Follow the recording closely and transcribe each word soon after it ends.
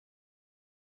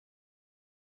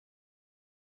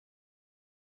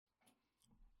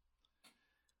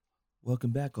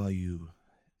Welcome back, all you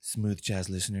smooth jazz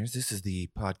listeners. This is the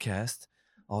podcast,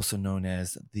 also known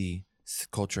as the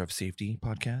Culture of Safety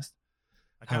podcast.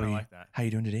 I kind How of are you- like that. How you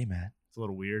doing today, man? It's a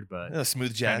little weird, but Smooth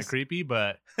kind jazz. of creepy,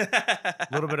 but a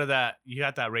little bit of that. You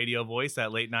got that radio voice,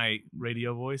 that late night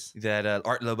radio voice. That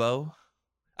Art LeBeau.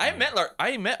 I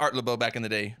met Art LeBeau back in the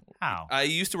day. How? I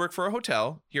used to work for a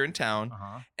hotel here in town,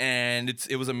 and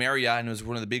it was a Marriott, and it was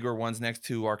one of the bigger ones next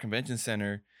to our convention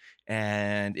center.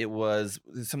 And it was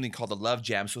something called the Love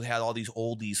Jam. So they had all these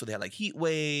oldies. So they had like Heat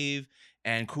Wave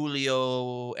and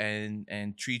Coolio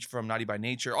and Treach from Naughty by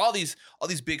Nature, all these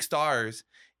big stars.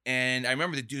 And I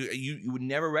remember the dude, you would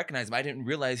never recognize him. I didn't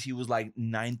realize he was like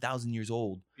 9,000 years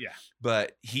old. Yeah.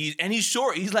 But he's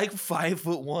short. He's like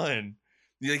 5'1".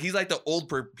 He's like the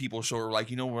old people short,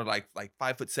 like, we're like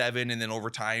 5'7", and then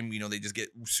over time, they just get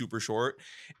super short.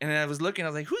 And I was looking, I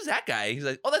was like, who's that guy? He's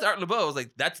like, oh, that's Art LeBeau. I was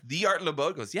like, that's the Art LeBeau.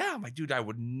 He goes, yeah. I'm like, dude, I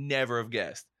would never have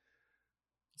guessed.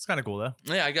 It's kind of cool though.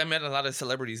 Yeah, I met a lot of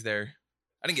celebrities there.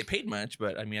 I didn't get paid much,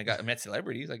 but I mean, I met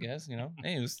celebrities, I guess.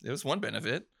 Hey, it was one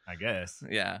benefit. I guess.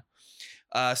 Yeah.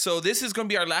 So this is going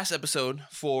to be our last episode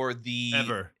for the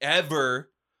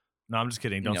ever. No, I'm just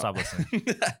kidding. Don't stop listening.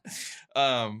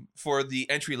 For the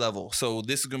entry level. So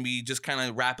this is going to be just kind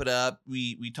of wrap it up.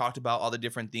 We talked about all the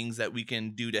different things that we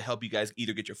can do to help you guys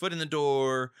either get your foot in the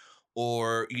door,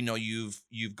 or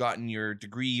you've gotten your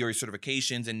degree or your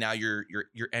certifications, and now your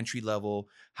entry level,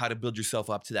 how to build yourself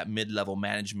up to that mid-level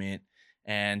management.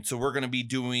 And so we're going to be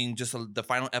doing just the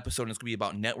final episode, and it's going to be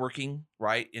about networking,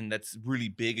 right? And that's really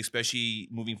big, especially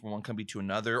moving from one company to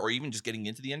another, or even just getting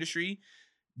into the industry.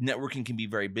 Networking can be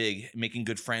very big. Making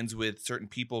good friends with certain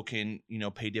people can,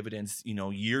 pay dividends,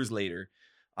 years later.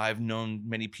 I've known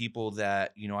many people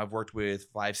that, I've worked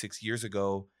with 5-6 years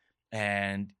ago,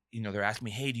 and, they're asking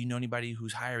me, hey, do you know anybody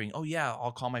who's hiring? Oh yeah,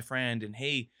 I'll call my friend. And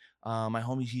hey, my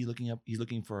homie, he's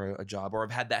looking for a job. Or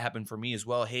I've had that happen for me as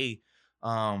well. Hey,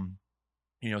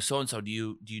 so-and-so, do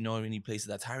you know any places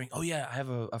that's hiring? Oh yeah, I have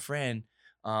a friend.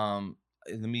 Let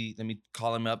me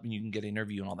call him up and you can get an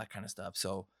interview and all that kind of stuff.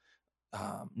 So,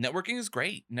 networking is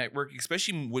great. Network,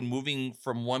 especially when moving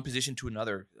from one position to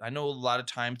another. I know a lot of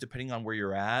times, depending on where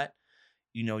you're at,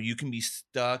 you can be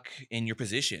stuck in your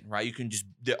position, right? You can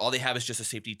all they have is just a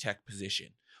safety tech position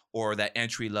or that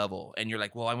entry level. And you're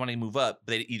like, well, I want to move up,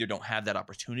 but they either don't have that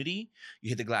opportunity, you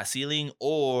hit the glass ceiling,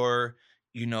 or,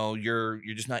 you're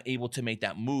just not able to make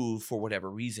that move for whatever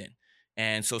reason.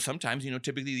 And so sometimes,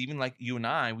 typically, even like you and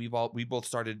I, we both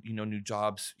started, new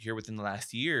jobs here within the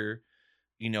last year.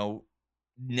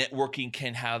 Networking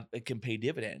can pay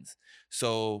dividends.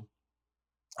 So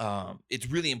it's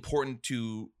really important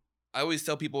I always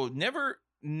tell people, never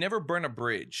burn a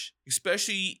bridge,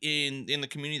 especially in the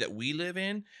community that we live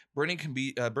in. Burning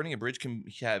a bridge can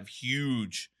have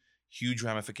huge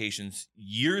ramifications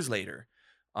years later.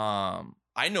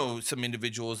 I know some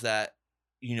individuals that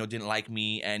didn't like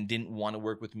me and didn't want to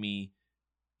work with me,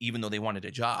 even though they wanted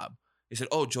a job. They said,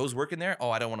 oh, Joe's working there? Oh,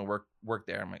 I don't want to work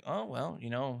there. I'm like, oh, well,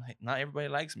 not everybody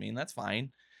likes me, and that's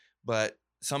fine. But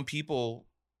some people,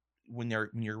 when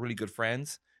you're really good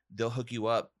friends, they'll hook you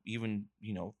up even,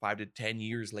 5 to 10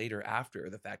 years later after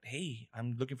the fact. Hey,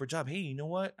 I'm looking for a job. Hey, you know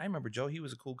what? I remember Joe. He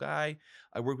was a cool guy.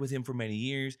 I worked with him for many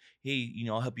years. Hey,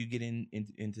 I'll help you get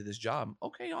into this job.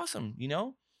 Okay, awesome.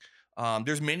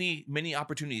 There's many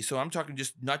opportunities. So I'm talking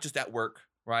not just at work,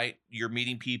 right? You're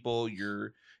meeting people,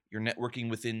 you're networking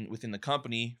within the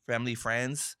company, family,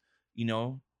 friends. I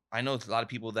know a lot of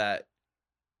people that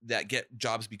get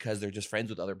jobs because they're just friends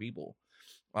with other people,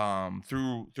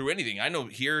 through anything. I know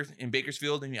here in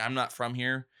Bakersfield, I'm not from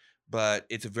here, but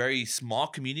it's a very small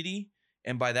community.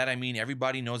 And by that, I mean,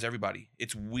 everybody knows everybody.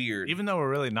 It's weird. Even though we're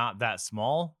really not that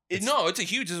small. It's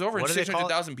there's over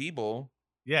 600,000 people.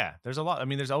 Yeah, there's a lot. I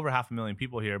mean, there's over 500,000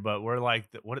 people here, but we're like,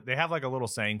 what they have like a little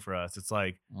saying for us. It's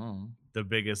like the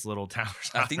biggest little town.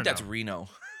 I think that's Reno.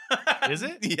 Is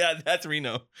it? Yeah, that's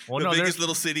Reno. Well, the biggest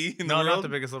little city in the world. No, not the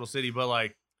biggest little city, but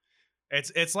like,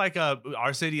 it's like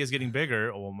our city is getting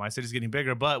bigger. Well, my city's getting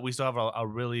bigger, but we still have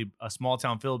a small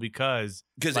town feel because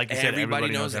like you said, everybody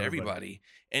knows everybody.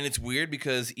 And it's weird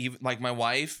because even like my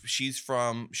wife, she's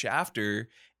from Shafter.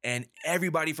 And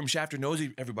everybody from Shafter knows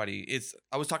everybody.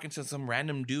 I was talking to some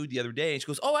random dude the other day, and she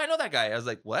goes, "Oh, I know that guy." I was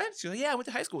like, "What?" She goes, "Yeah, I went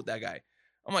to high school with that guy."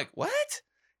 I'm like, "What?"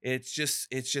 It's just.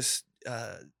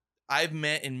 I've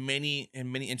met in many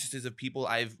instances of people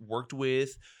I've worked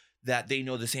with that they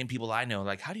know the same people I know.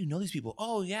 Like, how do you know these people?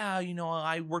 Oh yeah,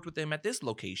 I worked with them at this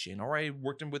location, or I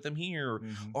worked with them here,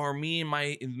 or me and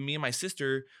my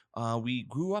sister, we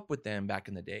grew up with them back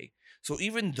in the day. So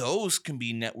even those can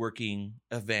be networking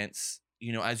events.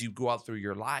 As you go out through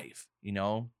your life,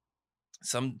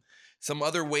 some Some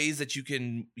other ways that you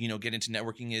can, get into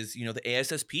networking is, the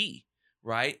ASSP,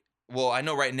 right? Well, I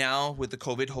know right now with the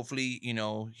COVID, hopefully,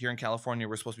 here in California,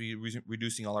 we're supposed to be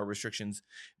reducing all our restrictions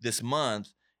this month.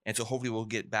 And so hopefully we'll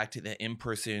get back to the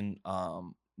in-person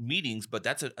meetings, but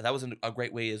that was a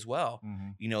great way as well.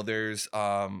 Mm-hmm. There's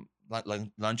like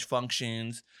lunch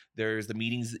functions. There's the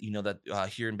meetings, that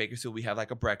here in Bakersfield, we have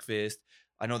like a breakfast.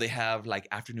 I know they have like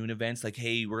afternoon events, like,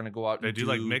 hey, we're gonna go out. They do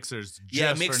like mixers.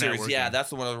 Yeah, mixers. Yeah, that's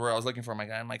the one where I was looking for.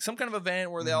 I'm like some kind of event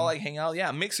where they all like hang out.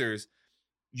 Yeah, mixers.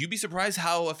 You'd be surprised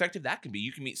how effective that can be.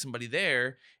 You can meet somebody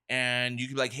there, and you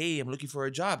can be like, hey, I'm looking for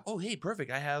a job. Oh, hey, perfect.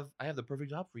 I have the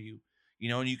perfect job for you.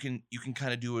 And you can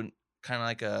kind of do kind of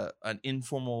like an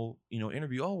informal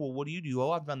interview. Oh, well, what do you do?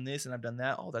 Oh, I've done this and I've done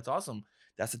that. Oh, that's awesome.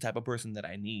 That's the type of person that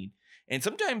I need. And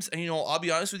sometimes, I'll be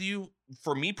honest with you,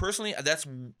 for me personally, that's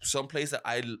some place that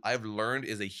I've learned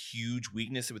is a huge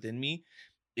weakness within me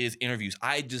is interviews.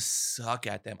 I just suck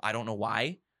at them. I don't know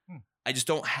why. I just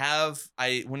don't have,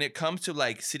 when it comes to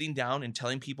like sitting down and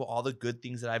telling people all the good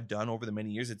things that I've done over the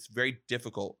many years, it's very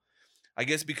difficult. I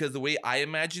guess because the way I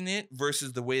imagine it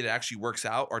versus the way it actually works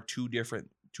out are two different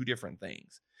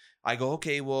things. I go,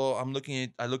 okay, well,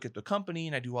 I look at the company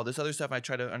and I do all this other stuff. And I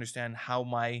try to understand how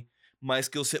my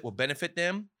skill set will benefit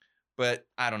them. But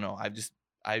I don't know. I just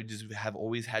have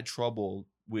always had trouble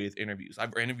with interviews.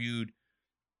 I've interviewed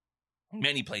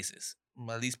many places,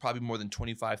 at least probably more than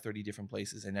 25, 30 different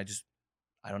places. And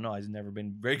I don't know. I've never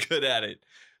been very good at it.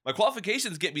 My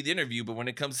qualifications get me the interview, but when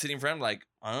it comes to sitting in front, I'm like,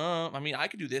 I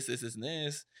could do this, and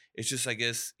this. It's just, I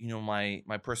guess, my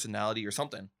personality or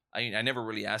something. I never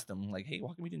really asked them like, hey, why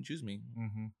come you didn't choose me?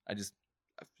 Mm-hmm.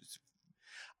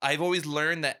 I've always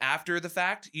learned that after the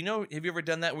fact, have you ever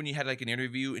done that when you had like an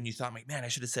interview and you thought like, man, I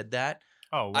should have said that?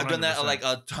 Oh, 100%. I've done that like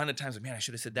a ton of times. Like, man, I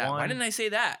should have said that. Why didn't I say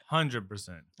that? 100%.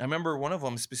 I remember one of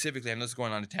them specifically, I know this is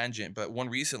going on a tangent, but one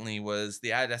recently was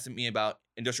the ad asked me about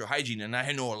industrial hygiene, and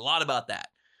I know a lot about that.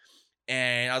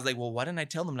 And I was like, well, why didn't I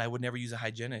tell them that I would never use a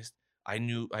hygienist? I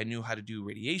knew how to do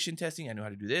radiation testing. I knew how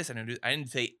to do this. I didn't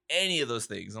say any of those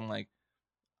things. I'm like,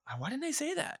 why didn't I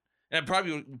say that? And it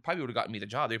probably would have gotten me the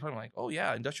job. They're probably like, oh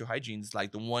yeah, industrial hygiene is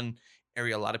like the one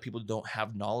area a lot of people don't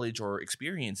have knowledge or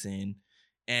experience in.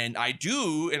 And I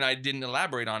do, and I didn't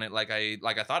elaborate on it like I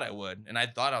thought I would. And I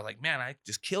was like, man, I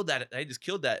just killed that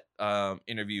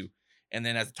interview. And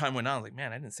then as time went on, I was like,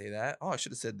 man, I didn't say that. Oh, I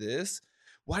should have said this.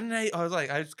 Why didn't I?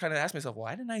 I just kind of asked myself,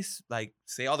 why didn't I like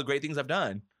say all the great things I've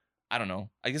done? I don't know.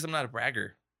 I guess I'm not a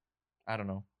bragger. I don't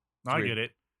know. I get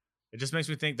it. It just makes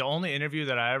me think the only interview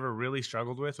that I ever really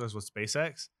struggled with was with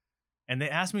SpaceX. And they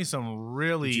asked me some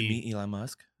really Did you meet Elon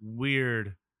Musk?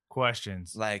 Weird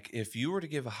questions. Like if you were to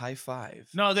give a high five.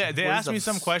 No, they asked me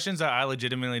some questions that I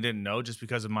legitimately didn't know just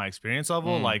because of my experience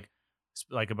level, like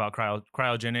about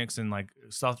cryogenics and like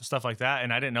stuff like that.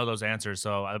 And I didn't know those answers.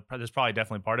 So there's probably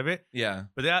definitely part of it. Yeah.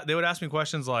 But they would ask me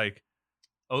questions like,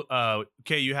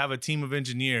 okay, you have a team of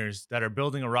engineers that are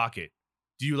building a rocket.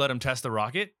 Do you let them test the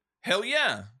rocket? Hell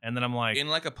yeah. And then I'm like, in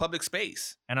like a public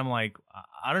space. And I'm like,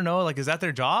 I don't know. Like, is that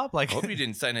their job? Like, I hope you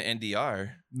didn't sign an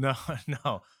NDR. No.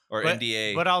 Or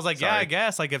NDA. But I was like, sorry. Yeah, I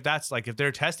guess like if that's like if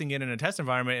they're testing it in a test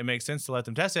environment, it makes sense to let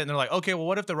them test it. And they're like, okay, well,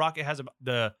 what if the rocket has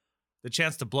the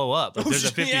chance to blow up? Like, there's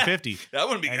a 50-50. That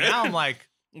wouldn't be good. And now I'm like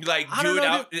do it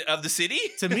out of the city?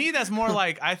 To me, that's more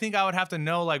like I think I would have to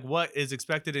know like what is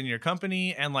expected in your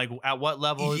company and like at what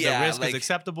level the risk is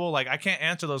acceptable. Like I can't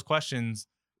answer those questions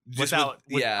without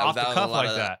off the cuff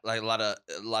like that. Like a lot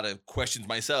of questions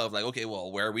myself. Like, okay,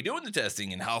 well, where are we doing the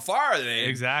testing and how far are they?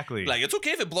 Exactly. Like, it's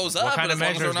okay if it blows up. What kind but of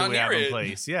measures do we have in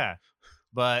place? Yeah.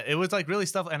 But it was like really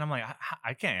stuff, and I'm like,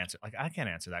 I can't answer. Like, I can't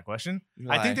answer that question.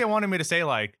 Why? I think they wanted me to say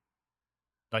like,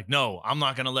 no, I'm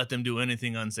not gonna let them do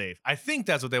anything unsafe. I think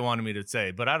that's what they wanted me to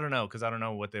say, but I don't know because I don't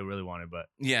know what they really wanted. But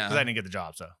yeah, because I didn't get the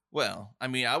job, so well, I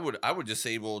mean, I would just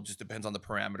say, well, it just depends on the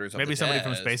parameters. Maybe of the somebody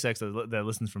test. from SpaceX that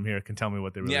listens from here can tell me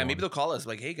what they really. Yeah, wanted. maybe they'll call us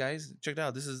like, hey guys, check it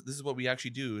out. This is what we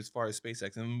actually do as far as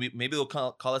SpaceX, and maybe they'll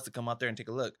call us to come out there and take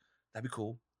a look. That'd be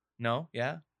cool. No,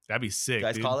 yeah, that'd be sick.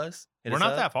 Guys, dude. call us. We're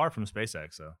not that far from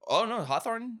SpaceX, so. Oh no,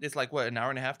 Hawthorne. It's like what, an hour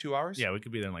and a half, 2 hours. Yeah, we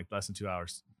could be there in like less than 2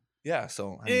 hours. Yeah,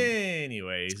 so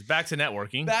anyways, back to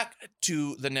networking. Back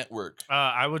to the network.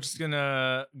 I was just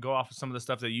gonna go off of some of the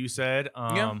stuff that you said.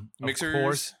 Mixers. Of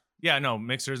course. Yeah, no,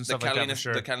 mixers and stuff like that for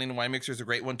sure. The Catalina wine mixer is a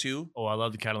great one too. Oh, I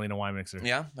love the Catalina wine mixer.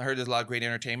 Yeah, I heard there's a lot of great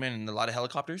entertainment and a lot of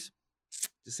helicopters.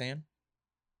 Just saying.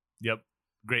 Yep,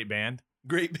 great band.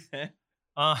 Great band.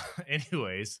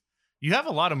 Anyways, you have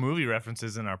a lot of movie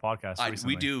references in our podcast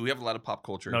recently. We do. We have a lot of pop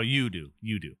culture. No, you do.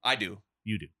 I do.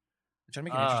 You do. I'm trying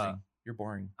to make it interesting. You're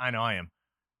boring. I know I am.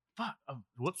 Fuck.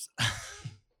 Whoops.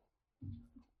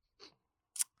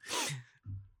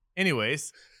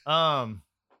 Anyways,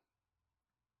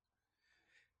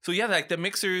 So yeah, like the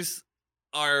mixers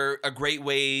are a great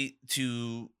way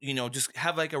to, just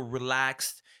have like a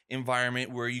relaxed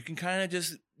environment where you can kind of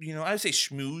just, I would say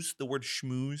schmooze, the word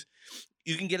schmooze.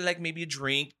 You can get like maybe a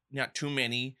drink, not too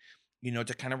many,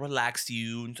 to kind of relax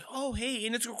you. And oh, hey,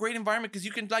 and it's a great environment because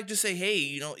you can like just say,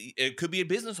 hey, it could be a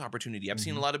business opportunity. I've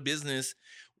seen a lot of business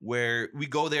where we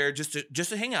go there just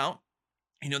to hang out.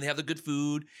 They have the good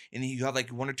food, and you have like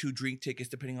one or two drink tickets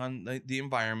depending on the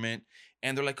environment.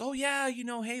 And they're like, oh yeah,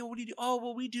 hey, what do you do? Oh,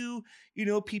 well, we do,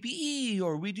 PPE,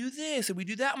 or we do this and we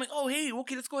do that. I'm like, oh, hey,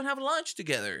 okay, let's go and have lunch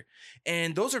together.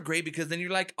 And those are great because then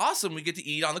you're like, awesome, we get to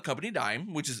eat on the company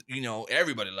dime, which is,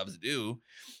 everybody loves to do.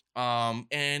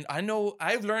 And I know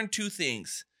I've learned two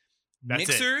things. That's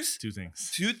mixers, it.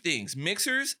 Two things,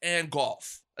 mixers and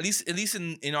golf. At least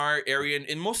in our area, and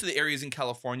in most of the areas in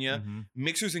California,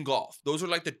 mixers and golf. Those are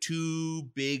like the two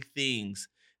big things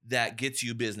that gets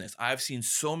you business. I've seen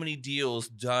so many deals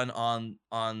done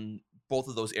on both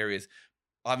of those areas.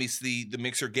 Obviously, the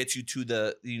mixer gets you to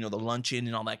the the luncheon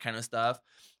and all that kind of stuff.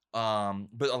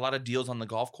 But a lot of deals on the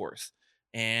golf course.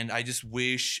 And I just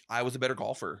wish I was a better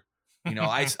golfer.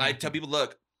 I tell people,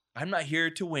 look, I'm not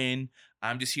here to win.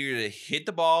 I'm just here to hit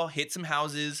the ball, hit some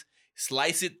houses,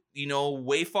 slice it,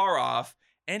 way far off,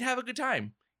 and have a good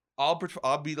time. I'll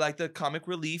be like the comic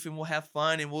relief, and we'll have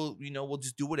fun, and we'll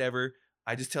just do whatever.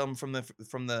 I just tell them from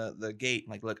the gate,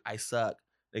 like, look, I suck.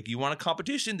 Like, you want a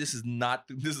competition? This is not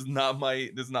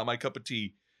my cup of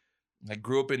tea. I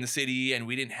grew up in the city, and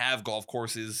we didn't have golf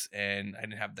courses, and I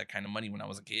didn't have that kind of money when I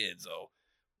was a kid, so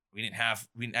we didn't have.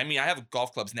 I have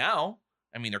golf clubs now.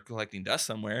 They're collecting dust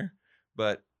somewhere,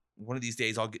 but one of these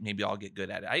days I'll get good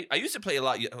at it. I used to play a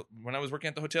lot when I was working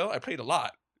at the hotel. I played a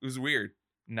lot. It was weird.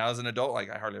 Now as an adult, like,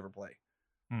 I hardly ever play.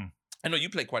 I know you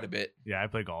play quite a bit. Yeah, I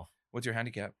play golf. What's your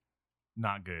handicap?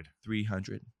 Not good.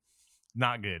 300.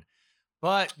 Not good.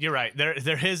 But you're right. There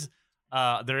is a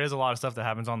lot of stuff that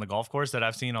happens on the golf course that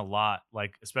I've seen a lot,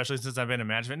 like, especially since I've been in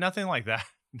management. Nothing like that.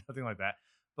 Nothing like that.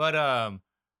 But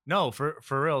no, for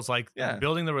real, it's like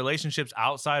building the relationships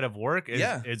outside of work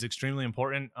is extremely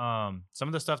important. Some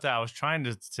of the stuff that I was trying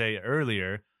to say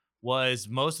earlier was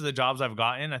most of the jobs I've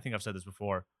gotten, I think I've said this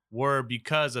before, were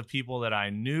because of people that I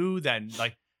knew that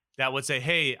would say,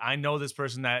 hey, I know this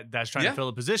person that's trying to fill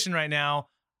a position right now.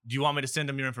 Do you want me to send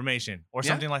them your information or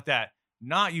something like that?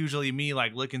 Not usually me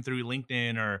like looking through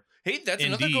LinkedIn or hey, that's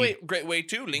Indeed. Another great way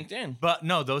too, LinkedIn. But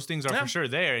no, those things are for sure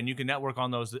there, and you can network on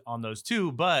those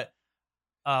too. But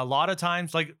a lot of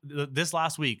times, like this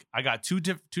last week, I got two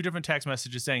different text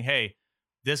messages saying, hey,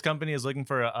 this company is looking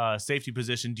for a safety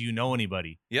position. Do you know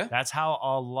anybody? Yeah. That's how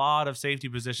a lot of safety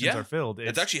positions are filled.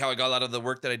 That's actually how I got a lot of the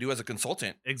work that I do as a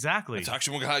consultant. Exactly. It's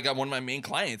actually how I got one of my main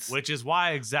clients. Which is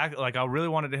why like I really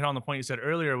wanted to hit on the point you said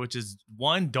earlier, which is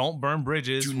one, don't burn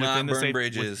bridges. Do not burn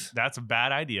bridges. That's a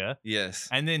bad idea. Yes.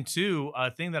 And then two, a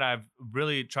thing that I've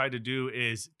really tried to do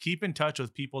is keep in touch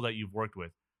with people that you've worked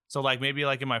with. So like maybe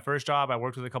like in my first job, I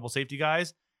worked with a couple safety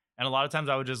guys, and a lot of times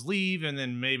I would just leave and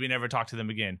then maybe never talk to them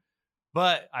again.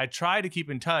 But I try to keep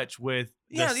in touch with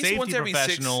the safety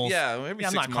professionals. I'm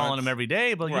not calling them every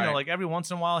day, but like every once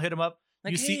in a while, hit them up.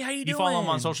 Like, hey, how you doing? You follow them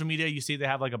on social media. You see they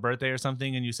have like a birthday or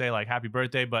something, and you say like happy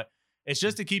birthday. But it's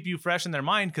just to keep you fresh in their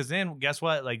mind, because then guess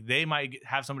what? Like they might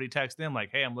have somebody text them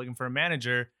like, hey, I'm looking for a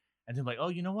manager. And they're like, oh,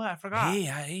 you know what? I forgot.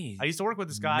 Hey, I used to work with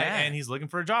this guy, and he's looking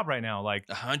for a job right now. Like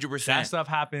 100%. That stuff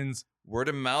happens. Word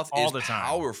of mouth all the time.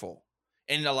 Powerful.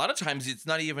 And a lot of times it's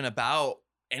not even about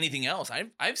anything else.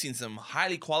 I've seen some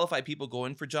highly qualified people go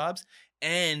in for jobs,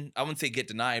 and I wouldn't say get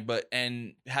denied,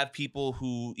 and have people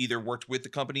who either worked with the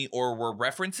company or were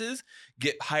references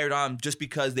get hired on just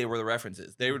because they were the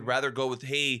references. They would rather go with,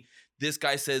 hey, this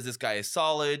guy says this guy is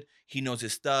solid. He knows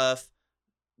his stuff.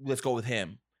 Let's go with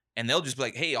him. And they'll just be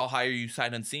like, hey, I'll hire you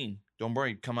sight unseen. Don't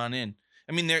worry, come on in.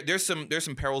 I mean, there's some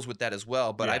perils with that as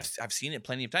well, but I've seen it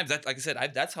plenty of times. Like I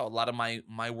said, that's how a lot of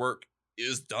my work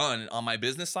is done on my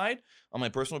business side, on my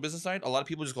personal business side. A lot of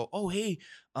people just go, oh, hey,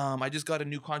 I just got a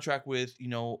new contract with,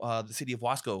 the city of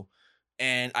Wasco,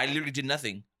 and I literally did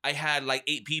nothing. I had like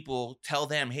 8 people tell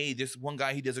them, hey, this one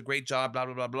guy, he does a great job, blah,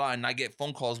 blah, blah, blah. And I get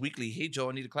phone calls weekly. Hey, Joe,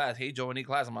 I need a class. Hey, Joe, I need a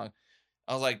class.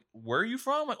 I was like, where are you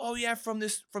from? Like, oh yeah, from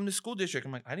this school district.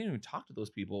 I'm like, I didn't even talk to those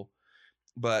people.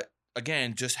 But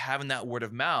again, just having that word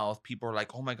of mouth, people are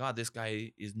like, oh my God, this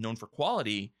guy is known for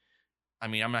quality. I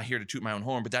mean, I'm not here to toot my own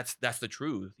horn, but that's the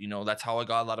truth. That's how I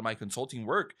got a lot of my consulting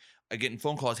work. I get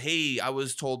phone calls. Hey, I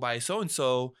was told by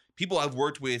so-and-so, people I've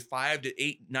worked with 5 to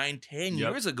 8, 9, 10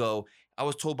 years ago. I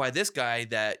was told by this guy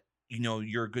that,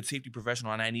 you're a good safety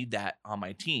professional and I need that on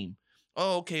my team.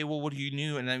 oh, okay, well, what do you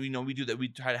knew? And then, we do that. We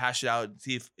try to hash it out and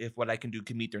see if what I can do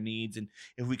can meet their needs, and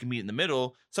if we can meet in the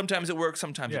middle. Sometimes it works,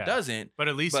 sometimes it Yeah. doesn't. But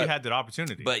at least you had that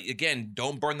opportunity. But again,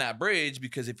 don't burn that bridge,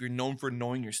 because if you're known for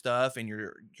knowing your stuff and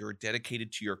you're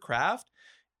dedicated to your craft,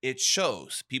 it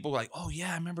shows. People are like, oh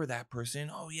yeah, I remember that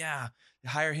person. Oh yeah,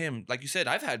 hire him. Like you said,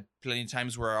 I've had plenty of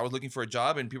times where I was looking for a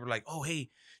job and people are like, oh hey,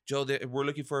 Joe, we're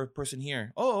looking for a person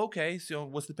here. Oh, okay. So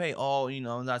what's the pay? Oh,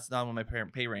 that's not on my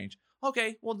pay range.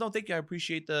 Okay, well, no, thank you. I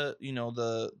appreciate the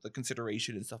the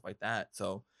consideration and stuff like that.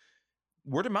 So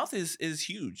word of mouth is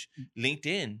huge.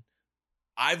 LinkedIn.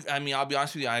 I mean, I'll be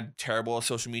honest with you, I'm terrible at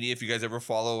social media. If you guys ever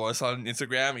follow us on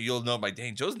Instagram, you'll know my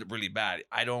dang, Joe's really bad.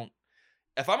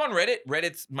 If I'm on Reddit,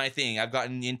 Reddit's my thing. I've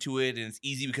gotten into it and it's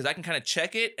easy because I can kind of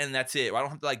check it and that's it. I don't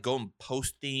have to like go and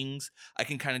post things. I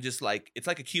can kind of just like, it's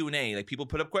like a Q&A. Like people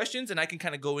put up questions and I can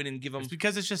kind of go in and give them. It's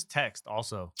because it's just text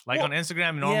also. Like on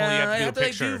Instagram, normally you have to do a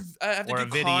picture or a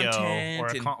video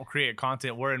or create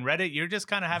content. Where in Reddit, you're just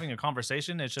kind of having a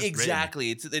conversation. It's just exactly.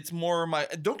 Written. It's more my,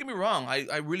 don't get me wrong.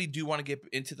 I really do want to get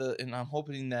into and I'm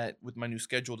hoping that with my new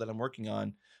schedule that I'm working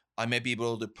on, I might be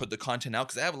able to put the content out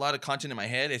because I have a lot of content in my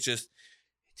head. It's just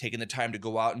taking the time to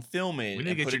go out and film it. We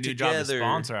need to get your new together. job to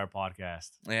sponsor our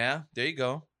podcast. Yeah, there you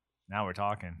go. Now we're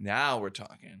talking.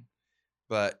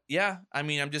 But yeah, I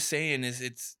mean, I'm just saying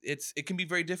it can be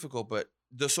very difficult, but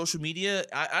the social media,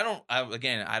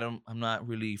 I'm not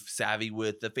really savvy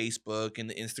with the Facebook and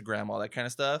the Instagram, all that kind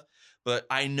of stuff. But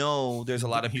I know there's a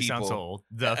lot of people. You sound so old.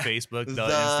 The Facebook, the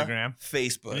Instagram,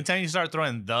 Facebook. Anytime you start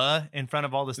throwing the in front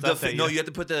of all the stuff, you have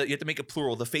to make it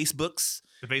plural. The Facebooks,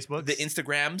 the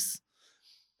Instagrams.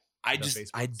 I'm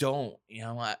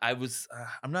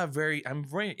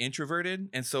very introverted.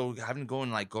 And so having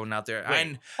going out there.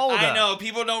 I know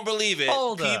people don't believe it.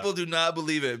 People do not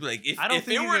believe it. Like if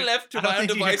it were left to my own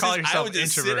devices, I would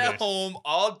just sit at home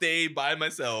all day by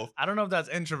myself. I don't know if that's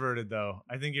introverted though.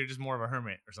 I think you're just more of a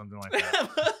hermit or something like that. I'm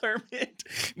a hermit.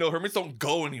 No, hermits don't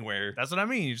go anywhere. That's what I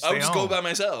mean. I would just go by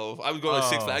myself. I would go to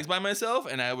Six Flags by myself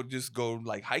and I would just go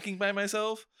like hiking by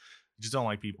myself. Just don't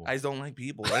like people. I just don't like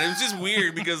people. And it was just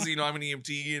weird because, I'm an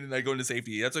EMT and I go into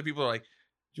safety. That's why people are like,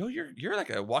 Joe, you're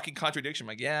like a walking contradiction. I'm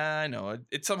like, yeah, I know.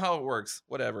 It somehow it works.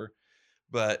 Whatever.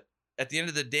 But at the end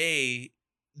of the day,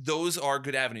 those are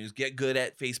good avenues. Get good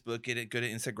at Facebook, get good at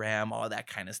Instagram, all that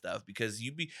kind of stuff. Because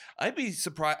I'd be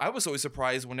surprised. I was always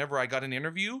surprised whenever I got an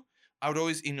interview. I would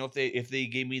always, if they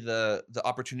gave me the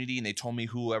opportunity and they told me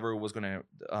whoever was going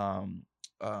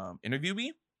to interview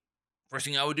me, first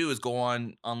thing I would do is go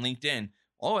on LinkedIn.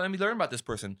 Oh, let me learn about this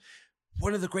person.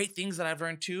 One of the great things that I've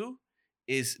learned too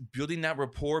is building that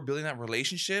rapport, building that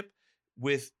relationship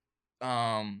with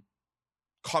common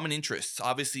interests.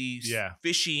 Obviously,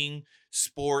 fishing,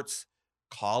 sports,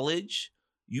 college.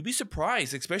 You'd be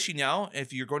surprised, especially now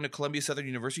if you're going to Columbia Southern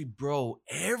University, bro.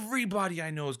 Everybody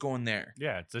I know is going there.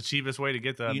 Yeah, it's the cheapest way to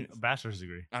get the bachelor's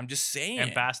degree. I'm just saying,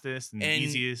 and fastest and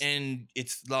easiest, and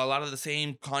it's a lot of the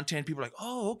same content. People are like,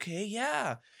 oh, okay,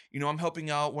 yeah. I'm helping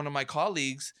out one of my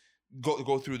colleagues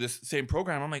go through this same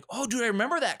program. I'm like, oh, dude, I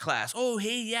remember that class. Oh,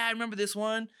 hey, yeah, I remember this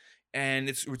one. And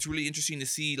it's really interesting to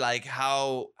see like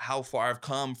how far I've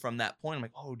come from that point. I'm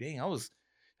like, oh, dang,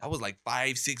 that was like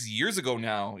 5-6 years ago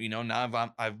now.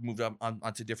 Now I've moved up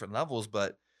onto different levels,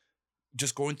 but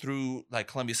just going through like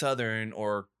Columbia Southern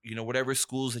or, whatever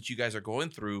schools that you guys are going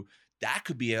through, that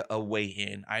could be a way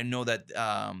in. I know that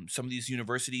some of these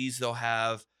universities, they'll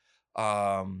have,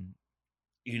 not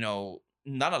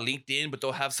a LinkedIn, but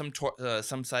they'll have some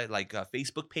site like a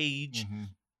Facebook page,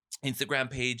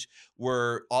 Instagram page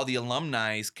where all the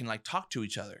alumni can like talk to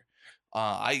each other.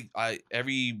 I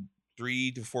every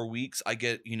 3 to 4 weeks, I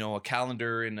get, a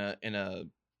calendar in a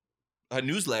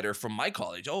newsletter from my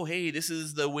college. Oh, hey, this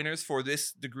is the winners for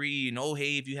this degree. And oh,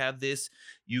 hey, if you have this,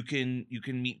 you can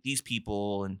meet these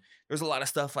people. And there's a lot of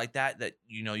stuff like that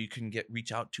you can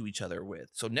reach out to each other with.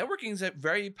 So networking is a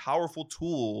very powerful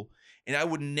tool. And I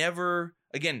would never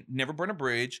burn a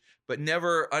bridge, but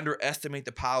never underestimate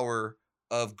the power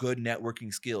of good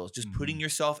networking skills. Just putting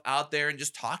yourself out there and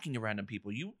just talking to random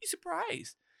people. You'd be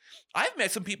surprised. I've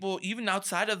met some people even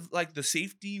outside of like the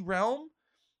safety realm,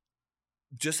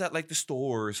 just at like the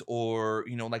stores or,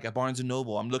 like at Barnes &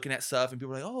 Noble. I'm looking at stuff and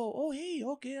people are like, oh, hey,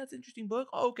 okay, that's an interesting book.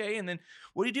 Oh, okay. And then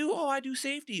what do you do? Oh, I do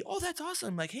safety. Oh, that's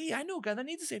awesome. Like, hey, I know a guy that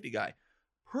needs a safety guy.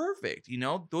 Perfect.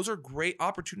 Those are great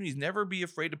opportunities. Never be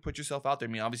afraid to put yourself out there.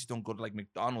 I mean, obviously don't go to like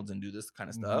McDonald's and do this kind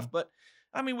of stuff, but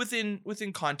I mean, within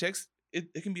context,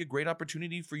 it can be a great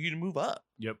opportunity for you to move up.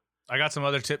 Yep. I got some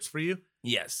other tips for you.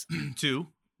 Yes. 2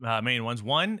 main ones.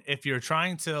 One, if you're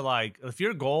trying to if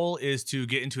your goal is to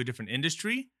get into a different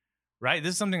industry, right?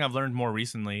 This is something I've learned more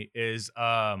recently is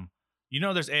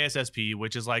there's ASSP,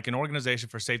 which is like an organization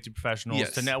for safety professionals to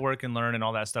Yes. network and learn and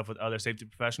all that stuff with other safety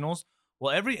professionals.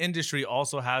 Well, every industry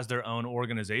also has their own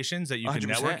organizations that you can 100%.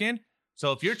 network in.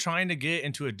 So if you're trying to get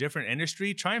into a different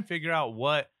industry, try and figure out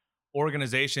what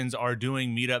organizations are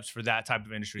doing meetups for that type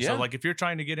of industry. So Yeah. like if you're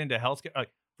trying to get into healthcare,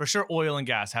 like for sure, oil and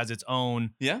gas has its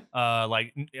own Yeah.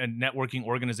 networking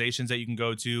organizations that you can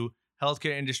go to.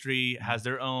 Healthcare industry has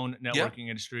their own networking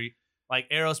industry. Like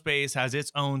aerospace has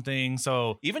its own thing.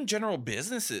 So Even general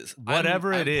businesses,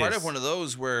 Whatever I'm it part is. of one of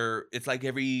those where it's like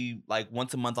every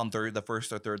once a month on the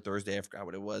first or third Thursday. I forgot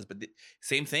what it was, but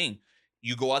same thing.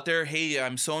 You go out there. Hey,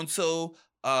 I'm so and so.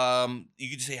 You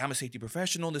can just say I'm a safety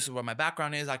professional. This is what my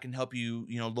background is. I can help you,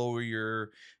 lower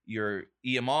your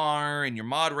EMR and your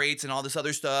mod rates and all this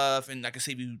other stuff, and I can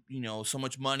save you, so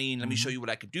much money. And let me show Mhm. you what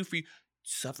I could do for you.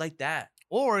 Stuff like that.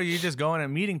 or you just going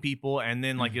and meeting people and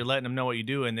then like you're letting them know what you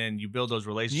do and then you build those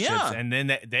relationships Yeah. and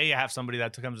then they have somebody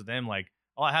that comes to them like,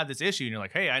 oh, I have this issue, and you're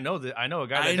like, hey, I know a guy that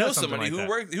I know does something somebody like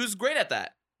who that. who's great at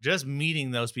that. Just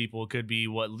meeting those people could be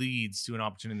what leads to an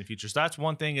opportunity in the future. So that's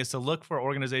one thing, is to look for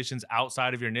organizations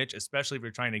outside of your niche, especially if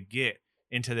you're trying to get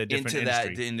into the different Into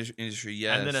industry. the industry,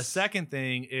 yes. And then a second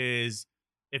thing is,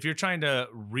 if you're trying to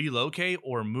relocate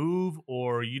or move,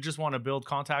 or you just want to build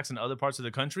contacts in other parts of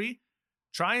the country,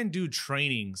 try and do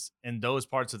trainings in those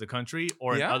parts of the country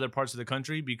or in Yeah. other parts of the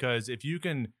country. Because if you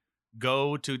can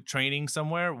go to training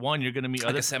somewhere, one, you're going to meet like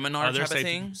other a seminar other type of safety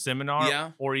thing. seminar,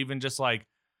 Yeah. or even just like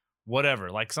whatever,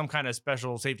 like some kind of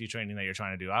special safety training that you're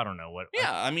trying to do. I don't know what. Yeah,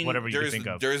 I mean, whatever you there's think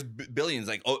of. there's billions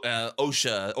like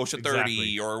OSHA 30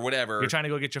 Exactly. or whatever. You're trying to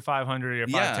go get your 500 or your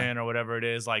Yeah. 510 or whatever it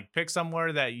is. Like pick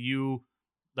somewhere that you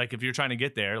like. If you're trying to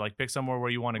get there, like pick somewhere where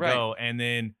you want to Right. go, and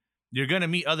then you're going to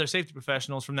meet other safety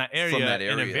professionals from that area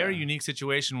in a very unique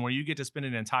situation where you get to spend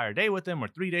an entire day with them or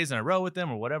 3 days in a row with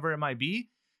them or whatever it might be.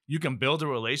 You can build a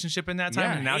relationship in that time.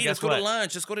 Yeah, And now hey, guess let's go what? to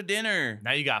lunch. Let's go to dinner.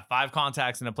 Now you got 5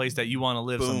 contacts in a place that you want to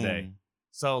live someday. Boom.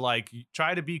 So like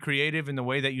try to be creative in the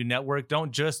way that you network.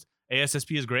 Don't just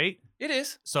ASSP is great. It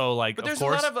is, So like, but of there's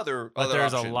course, a lot of other. but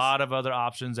there's options. a lot of other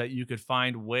options that you could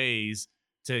find ways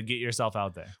to get yourself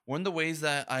out there. One of the ways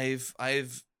that I've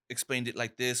explained it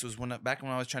like this was back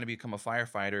when I was trying to become a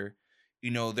firefighter.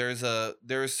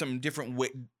 There's some different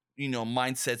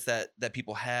mindsets that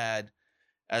people had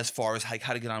as far as like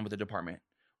how to get on with the department.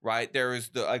 Right, there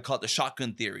is I call it the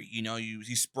shotgun theory. You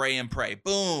spray and pray,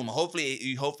 boom. Hopefully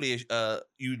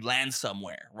you land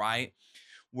somewhere, right?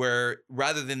 Where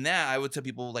rather than that, I would tell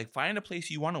people like find a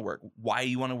place you want to work. Why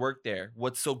you want to work there?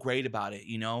 What's so great about it?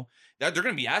 They're going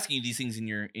to be asking you these things in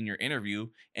your interview,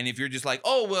 and if you're just like,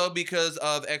 oh well, because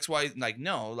of X, Y, like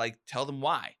no, like tell them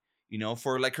why.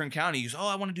 For like Kern County, you say, oh,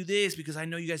 I want to do this because I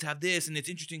know you guys have this, and it's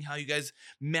interesting how you guys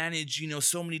manage,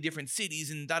 so many different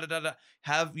cities and da da da da.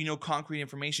 Have concrete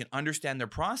information, understand their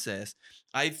process.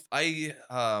 I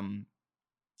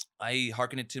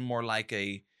hearken it to more like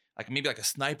maybe like a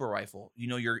sniper rifle.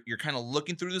 You're kind of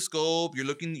looking through the scope. You're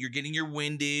getting your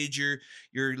windage.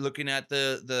 You're looking at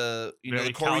the the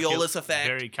Coriolis effect.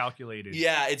 Very calculated.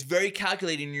 Yeah, it's very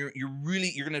calculated. And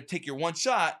you're gonna take your one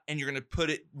shot and you're gonna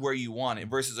put it where you want it.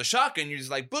 Versus a shotgun, you're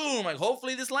just like boom, like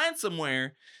hopefully this lands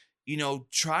somewhere.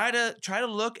 Try to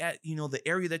look at the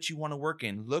area that you want to work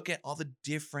in. Look at all the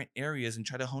different areas and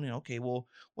try to hone in. Okay, well,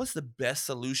 what's the best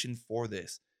solution for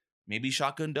this? Maybe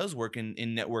shotgun does work in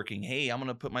networking. Hey, I'm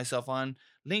gonna put myself on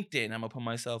LinkedIn. I'm gonna put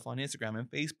myself on Instagram and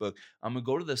Facebook. I'm gonna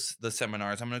go to the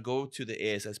seminars. I'm gonna go to the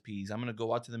ASSPs. I'm gonna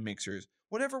go out to the mixers.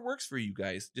 Whatever works for you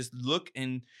guys. Just look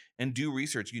and do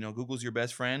research. Google's your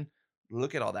best friend.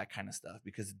 Look at all that kind of stuff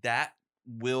because that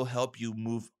will help you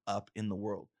move up in the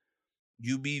world.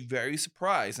 You'd be very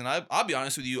surprised. And I'll be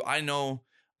honest with you. I know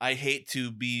I'd hate to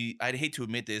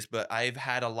admit this, but I've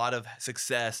had a lot of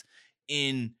success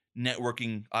in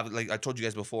networking. Like I told you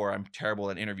guys before, I'm terrible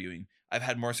at interviewing. I've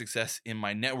had more success in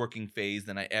my networking phase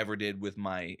than I ever did with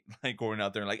my like going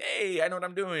out there and like, hey, I know what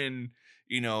I'm doing,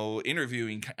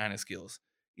 interviewing kind of skills.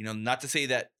 Not to say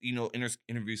that,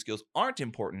 interview skills aren't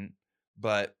important,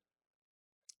 but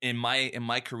in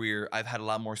my career, I've had a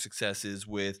lot more successes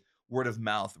with word of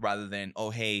mouth rather than, oh,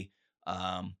 hey,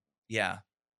 yeah,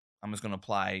 I'm just going to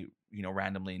apply,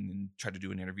 randomly and try to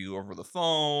do an interview over the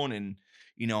phone and,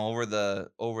 over the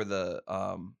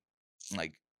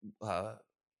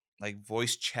like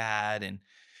voice chat and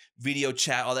video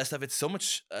chat, all that stuff. It's so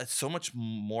much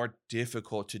more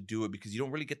difficult to do it because you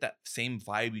don't really get that same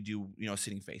vibe you do,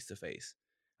 sitting face to face.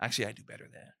 Actually, I do better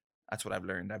there. That's what I've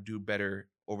learned. I do better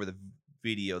over the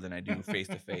video than I do face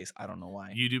to face. I don't know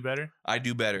why. You do better? I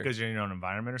do better Because you're in your own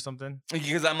environment or something?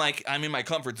 because I'm in my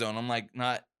comfort zone. I'm like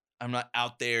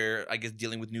out there, I guess,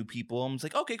 dealing with new people. I'm just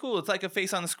like, okay, cool. It's like a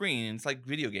face on the screen. It's like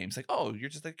video games. Like, oh, you're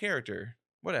just a character.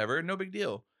 Whatever, no big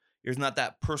deal. There's not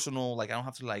that personal, like I don't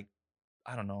have to like,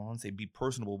 I don't know, I don't say be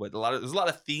personable, but there's a lot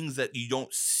of things that you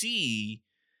don't see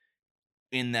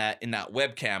in that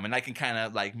webcam, and I can kind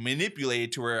of like manipulate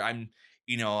it to where I'm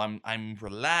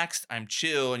relaxed, I'm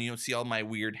chill, and you don't see all my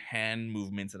weird hand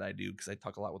movements that I do because I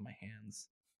talk a lot with my hands.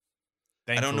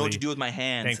 I don't know what to do with my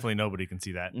hands. Thankfully, nobody can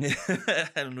see that.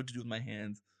 I don't know what to do with my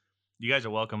hands. You guys are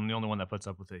welcome. I'm the only one that puts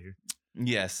up with it here.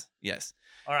 Yes.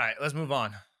 All right, let's move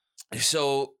on.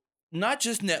 So not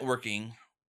just networking,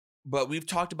 but we've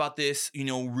talked about this,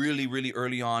 really, really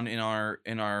early on in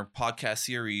our podcast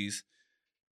series,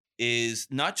 is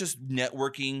not just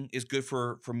networking is good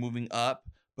for moving up,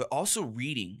 but also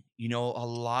reading. A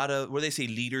lot of where they say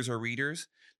leaders are readers.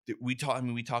 We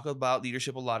talk about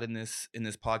leadership a lot in this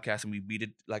podcast, and we beat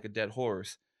it like a dead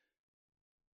horse.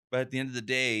 But at the end of the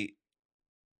day,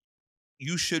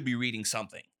 you should be reading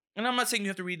something. And I'm not saying you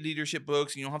have to read leadership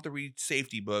books. You don't have to read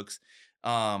safety books.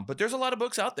 But there's a lot of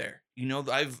books out there.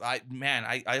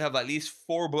 I have at least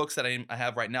 4 books that I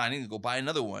have right now. I need to go buy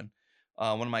another one.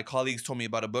 One of my colleagues told me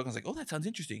about a book. I was like, oh, that sounds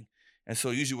interesting. And so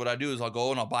usually what I do is I'll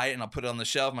go and I'll buy it and I'll put it on the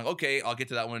shelf. I'm like, okay, I'll get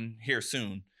to that one here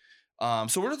soon.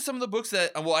 So what are some of the books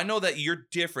that, I know that you're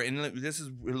different. And this is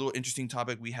a little interesting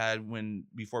topic we had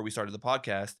before we started the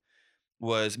podcast,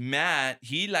 was Matt,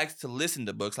 he likes to listen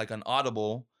to books like on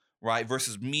Audible, right?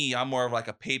 Versus me, I'm more of like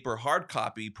a paper hard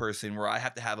copy person where I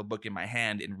have to have a book in my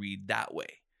hand and read that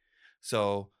way.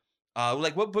 So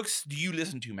what books do you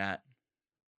listen to, Matt?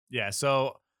 Yeah.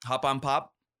 So Hop on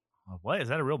Pop. What is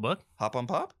that, a real book? Hop on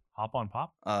Pop? Hop on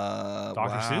Pop?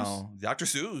 Dr. Seuss? Dr.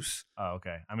 Seuss. Oh,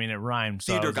 okay. I mean, it rhymed,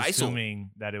 so Theodore I was Geisel.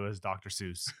 assuming that it was Dr.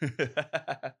 Seuss.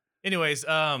 Anyways,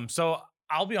 so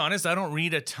I'll be honest, I don't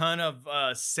read a ton of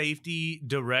safety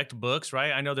direct books,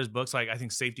 right? I know there's books like, I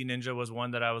think Safety Ninja was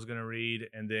one that I was going to read.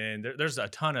 And then there's a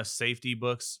ton of safety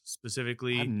books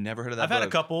specifically. I've never heard of that I've book. had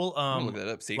a couple. Look that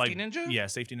up. Safety Ninja? Yeah,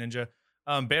 Safety Ninja.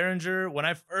 Behringer, when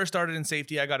I first started in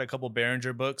safety, I got a couple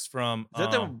Behringer books from... Is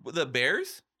that the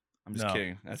Bears? I'm just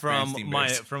kidding. That's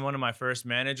from one of my first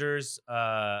managers.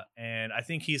 And I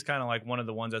think he's kind of like one of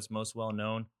the ones that's most well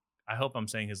known. I hope I'm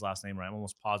saying his last name right. I'm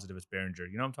almost positive it's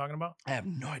Behringer. You know what I'm talking about? I have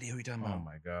no idea who you're talking about. Oh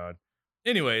my God.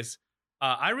 Anyways,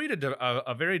 I read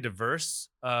a very diverse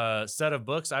set of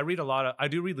books. I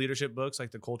do read leadership books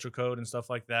like the Culture Code and stuff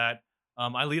like that.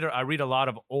 I read a lot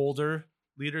of older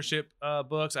leadership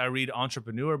books. I read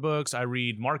entrepreneur books. I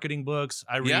read marketing books.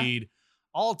 I read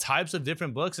all types of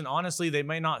different books. And honestly, they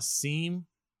may not seem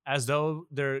as though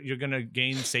you're going to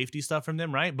gain safety stuff from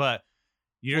them, right? But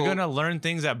you're going to learn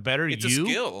things that better you. It's a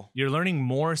skill. You're learning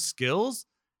more skills.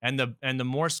 And the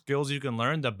more skills you can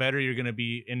learn, the better you're going to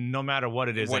be in no matter what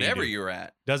it is. Whatever you're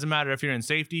at. Doesn't matter if you're in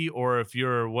safety or if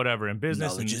you're whatever in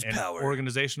business and power.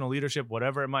 Organizational leadership,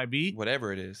 whatever it might be.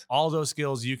 Whatever it is. All those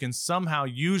skills you can somehow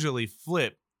usually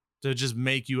flip to just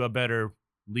make you a better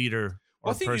leader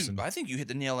or person. I think you hit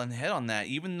the nail on the head on that.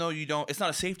 Even though it's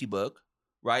not a safety book,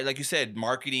 right? Like you said,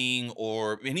 marketing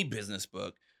or any business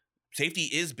book. Safety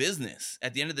is business.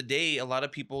 At the end of the day, a lot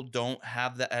of people don't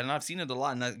have that. And I've seen it a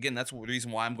lot. And again, that's the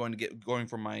reason why I'm going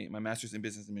for my master's in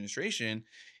business administration,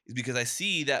 is because I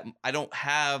see that I don't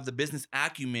have the business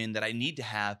acumen that I need to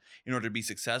have in order to be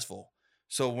successful.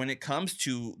 So when it comes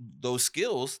to those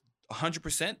skills,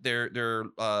 100% they're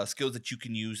skills that you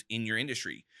can use in your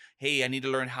industry. Hey, I need to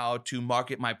learn how to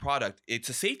market my product. It's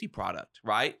a safety product,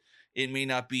 right? It may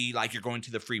not be like you're going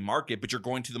to the free market, but you're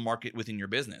going to the market within your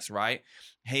business, right?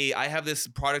 Hey, I have this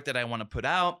product that I want to put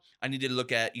out. I need to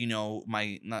look at, I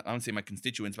don't say my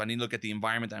constituents, but I need to look at the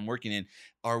environment that I'm working in.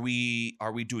 Are we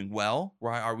doing well,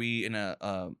 right? Are we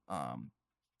are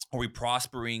we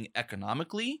prospering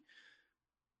economically?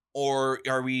 Or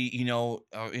are we,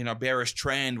 in a bearish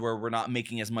trend where we're not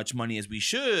making as much money as we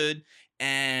should,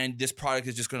 and this product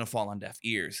is just going to fall on deaf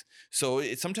ears? So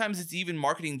sometimes it's even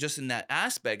marketing just in that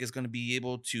aspect is going to be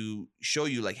able to show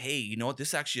you like, hey, you know what? This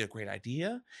is actually a great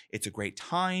idea. It's a great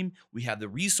time. We have the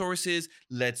resources.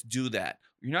 Let's do that.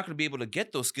 You're not going to be able to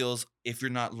get those skills if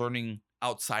you're not learning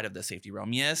outside of the safety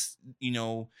realm. Yes,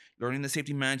 learning the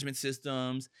safety management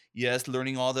systems. Yes,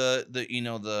 learning all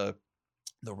the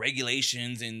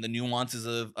regulations and the nuances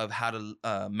of how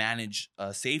to manage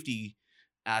safety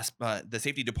the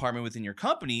safety department within your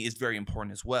company is very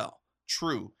important as well.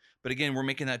 True. But again, we're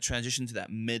making that transition to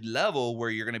that mid-level where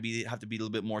you're going to have to be a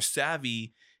little bit more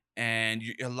savvy. And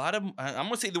I'm going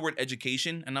to say the word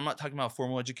education, and I'm not talking about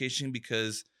formal education,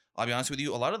 because I'll be honest with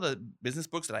you, a lot of the business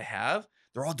books that I have,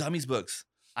 they're all dummies books.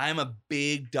 I am a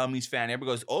big dummies fan.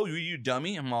 Everybody goes, oh, you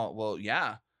dummy? I'm all, well,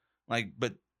 yeah.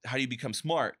 But how do you become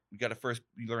smart? You got to first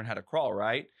learn how to crawl,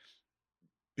 right?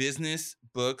 Business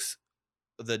books,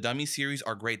 the dummy series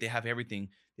are great. They have everything.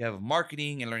 They have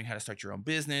marketing and learning how to start your own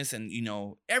business and,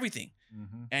 everything.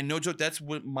 Mm-hmm. And no joke, that's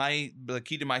what the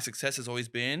key to my success has always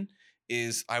been,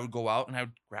 is I would go out and I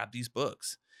would grab these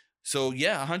books. So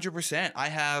yeah, 100%. I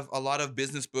have a lot of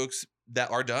business books that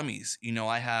are dummies.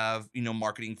 I have,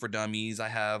 marketing for dummies. I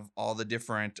have all the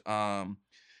different,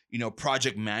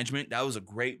 project management. That was a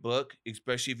great book,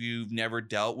 especially if you've never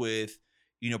dealt with,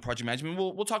 project management.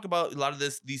 We'll talk about a lot of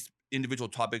these individual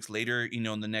topics later, in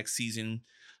the next season.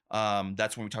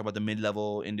 That's when we talk about the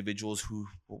mid-level individuals who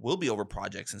will be over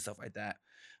projects and stuff like that.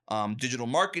 Digital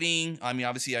marketing. I mean,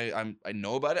 obviously I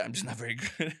know about it. I'm just not very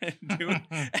good at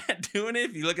doing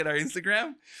it. If you look at our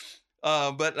Instagram,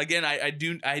 but again, I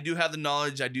do have the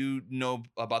knowledge. I do know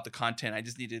about the content. I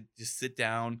just need to just sit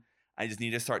down. I just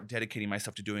need to start dedicating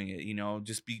myself to doing it.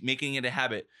 Just be making it a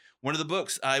habit. One of the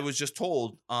books I was just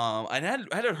told, I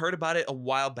had heard about it a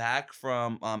while back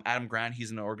from Adam Grant.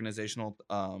 He's an organizational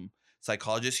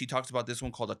psychologist. He talks about this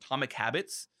one called Atomic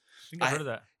Habits. I think I've heard of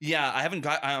that. Yeah, I haven't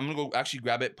got. I'm gonna go actually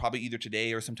grab it probably either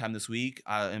today or sometime this week,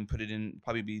 and put it in.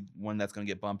 Probably be one that's gonna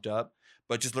get bumped up.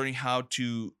 But just learning how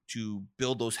to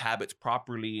build those habits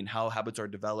properly and how habits are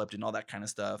developed and all that kind of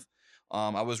stuff.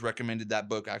 I was recommended that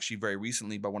book actually very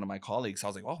recently by one of my colleagues. I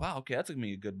was like, oh wow, okay, that's gonna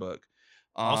be a good book.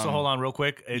 Also, hold on real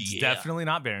quick. It's definitely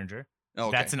not Behringer.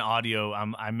 Okay. That's an audio.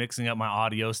 I'm mixing up my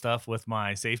audio stuff with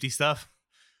my safety stuff.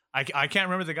 I can't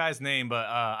remember the guy's name, but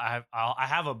I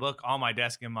have a book on my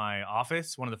desk in my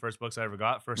office. One of the first books I ever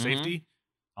got for safety.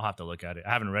 I'll have to look at it.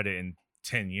 I haven't read it in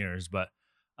 10 years, but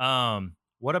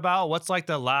what's like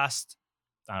the last,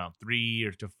 I don't know, 3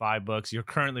 or to 5 books you're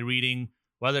currently reading,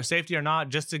 whether safety or not,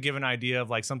 just to give an idea of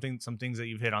like some things that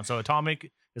you've hit on. So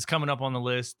Atomic is coming up on the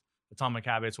list. Atomic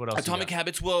Habits. What else? Atomic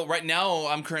Habits. Well, right now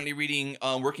I'm currently reading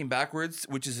Working Backwards,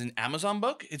 which is an Amazon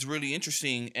book. It's really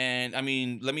interesting, and I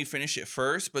mean, let me finish it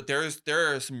first. But there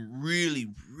are some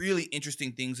really, really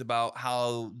interesting things about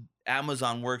how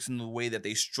Amazon works and the way that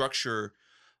they structure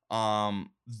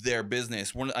their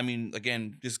business.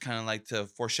 Again, just kind of like to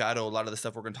foreshadow a lot of the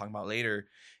stuff we're going to talk about later.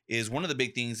 Is one of the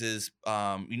big things is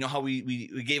how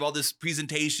we gave all this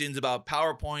presentations about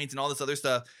PowerPoints and all this other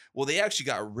stuff. Well, they actually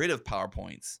got rid of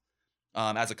PowerPoints.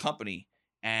 As a company,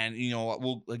 and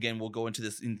we'll go into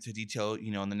this into detail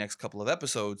in the next couple of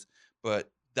episodes, but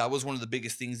that was one of the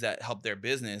biggest things that helped their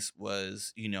business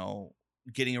was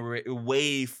getting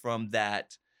away from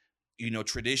that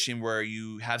tradition where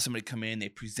you have somebody come in, they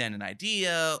present an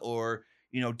idea or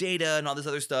data and all this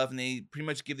other stuff, and they pretty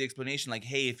much give the explanation like,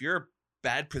 hey, if you're a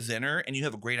bad presenter and you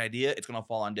have a great idea, it's going to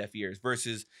fall on deaf ears,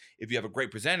 versus if you have a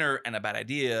great presenter and a bad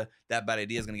idea, that bad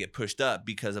idea is going to get pushed up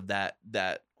because of that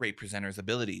great presenter's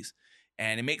abilities.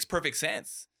 And it makes perfect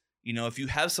sense. If you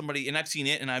have somebody, and I've seen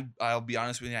it, and I'll be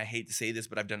honest with you, I hate to say this,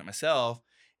 but I've done it myself,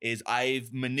 is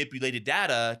I've manipulated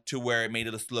data to where it made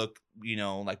us look,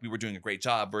 like we were doing a great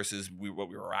job versus what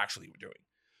we were actually doing.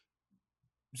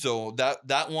 So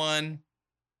that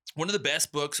one of the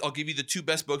best books, I'll give you the 2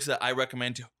 best books that I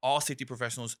recommend to all safety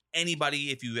professionals.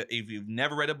 Anybody, if you've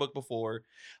never read a book before,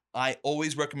 I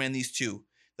always recommend these 2.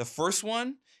 The first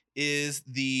one is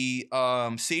the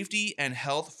Safety and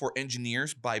Health for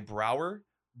Engineers by Brower.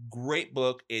 Great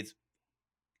book.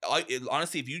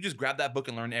 Honestly, if you just grab that book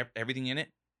and learn everything in it,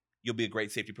 you'll be a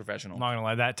great safety professional. I'm not gonna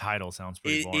lie, that title sounds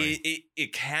pretty boring.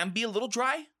 It can be a little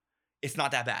dry. It's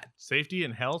not that bad. Safety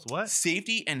and Health, what?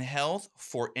 Safety and Health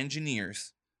for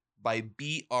Engineers by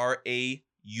Brauer.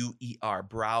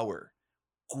 Brower.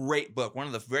 Great book. One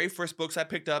of the very first books I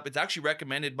picked up. It's actually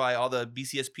recommended by all the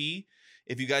BCSP.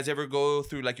 If you guys ever go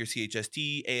through like your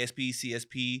CHST, ASP,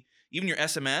 CSP, even your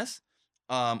SMS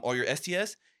or your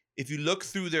STS, if you look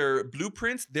through their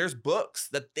blueprints, there's books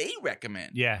that they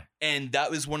recommend. Yeah. And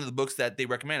that was one of the books that they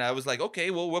recommend. I was like,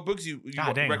 okay, well, what books you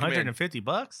God dang, recommend?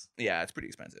 $150? Yeah, it's pretty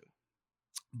expensive,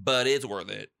 but it's worth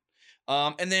it.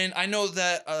 And then I know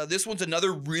that this one's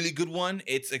another really good one.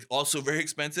 It's also very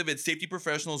expensive. It's Safety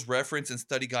Professionals Reference and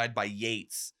Study Guide by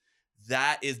Yates.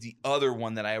 That is the other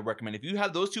one that I recommend. If you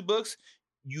have those 2 books,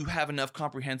 you have enough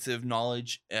comprehensive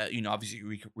knowledge,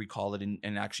 obviously recall it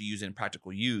and actually use it in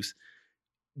practical use.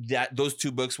 That those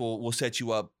 2 books will set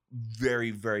you up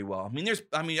very, very well.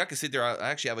 I can sit there.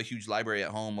 I actually have a huge library at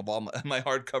home of all my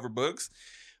hardcover books.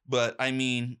 But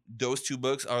those 2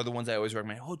 books are the ones I always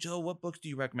recommend. Oh, Joe, what books do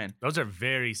you recommend? Those are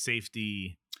very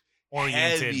safety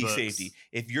oriented. Heavy books. Safety.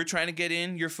 If you're trying to get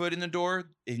your foot in the door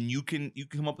and you can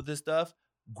come up with this stuff,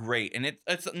 great. And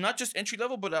it's not just entry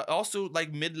level, but also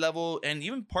like mid level and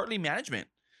even partly management.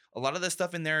 A lot of the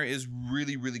stuff in there is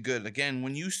really, really good. Again,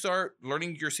 when you start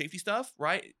learning your safety stuff,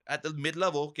 right, at the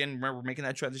mid-level, again, remember, we're making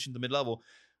that transition to mid-level,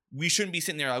 we shouldn't be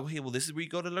sitting there like, okay, well, this is where you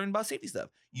go to learn about safety stuff.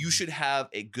 You should have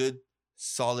a good,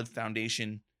 solid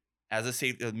foundation as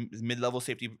a mid-level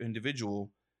safety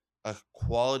individual, a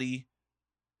quality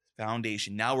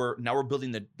foundation. Now we're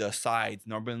building the sides,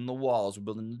 now we're building the walls, we're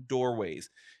building the doorways,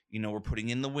 we're putting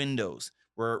in the windows,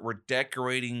 we're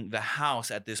decorating the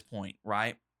house at this point,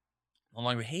 right? No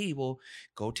longer, hey, well,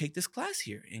 go take this class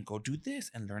here and go do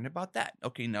this and learn about that.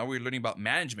 Okay, now we're learning about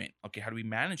management. Okay, how do we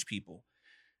manage people?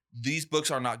 These books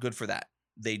are not good for that.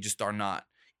 They just are not.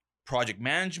 Project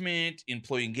management,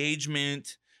 employee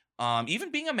engagement,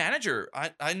 even being a manager.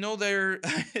 I know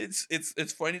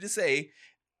it's funny to say.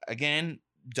 Again,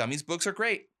 Dummies books are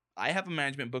great. I have a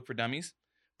management book for dummies.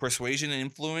 Persuasion and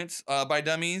Influence by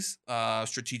Dummies.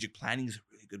 Strategic Planning is a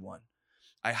really good one.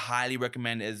 I highly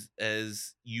recommend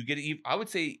as you get, I would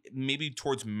say maybe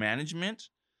towards management,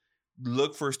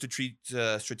 look for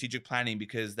strategic planning,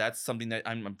 because that's something that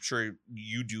I'm sure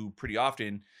you do pretty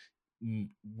often,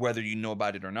 whether you know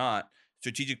about it or not.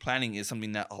 Strategic planning is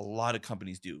something that a lot of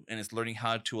companies do, and it's learning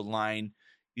how to align,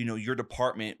 your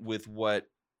department with what,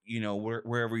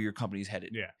 wherever your company is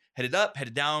headed. Yeah. Headed up,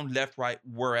 headed down, left, right,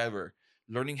 wherever.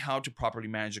 Learning how to properly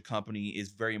manage a company is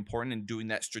very important, and doing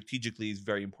that strategically is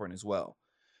very important as well.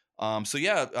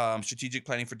 Strategic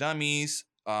Planning for Dummies,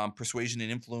 Persuasion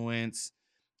and Influence.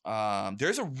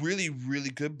 There's a really, really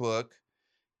good book,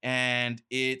 and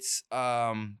it's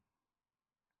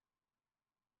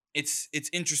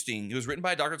interesting. It was written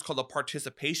by a doctor. It's called The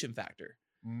Participation Factor.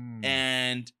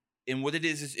 And what it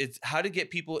is it's how to get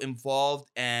people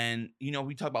involved. And,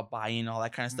 we talk about buy-in, all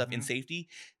that kind of stuff in safety.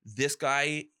 This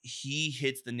guy, he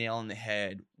hits the nail on the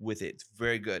head with it. It's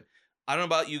very good. I don't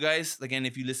know about you guys. Again,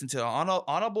 if you listen to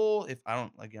Audible, I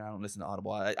don't listen to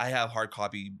Audible. I have hard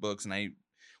copy books, and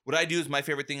what I do is, my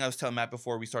favorite thing, I was telling Matt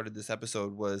before we started this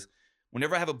episode, was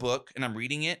whenever I have a book and I'm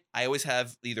reading it, I always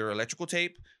have either electrical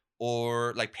tape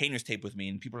or like painter's tape with me.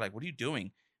 And people are like, what are you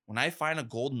doing? When I find a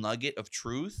gold nugget of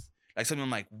truth, like something I'm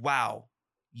like, wow,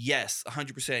 yes,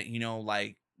 100%,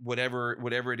 like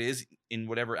whatever it is in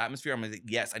whatever atmosphere, I'm like,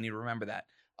 yes, I need to remember that.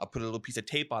 I'll put a little piece of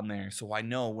tape on there so I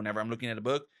know whenever I'm looking at a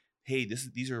book, hey,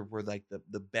 these are where like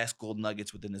the best gold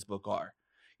nuggets within this book are.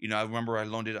 I remember I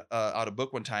loaned it out a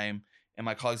book one time, and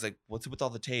my colleague's like, what's it with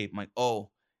all the tape? I'm like, oh,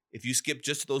 if you skip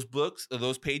just those books or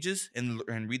those pages and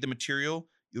read the material,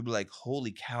 you'll be like,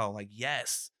 holy cow, like,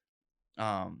 yes.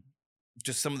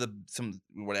 Just some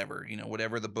whatever,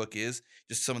 whatever the book is,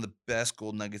 just some of the best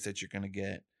gold nuggets that you're going to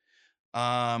get.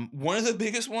 One of the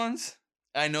biggest ones,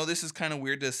 I know this is kind of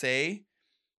weird to say,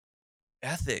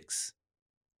 ethics.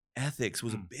 Ethics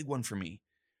was a big one for me.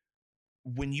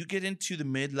 When you get into the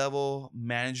mid-level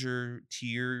manager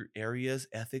tier areas,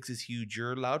 ethics is huge.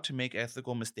 You're allowed to make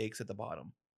ethical mistakes at the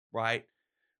bottom, right?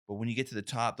 But when you get to the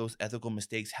top, those ethical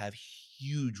mistakes have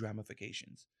huge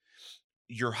ramifications.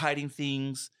 You're hiding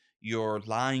things. You're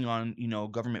lying on,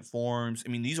 government forms. I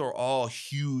mean, these are all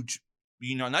huge.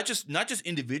 Not just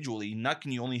individually. Not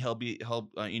can you only be held,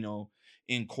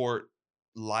 in court.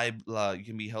 You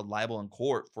can be held liable in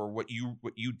court for what you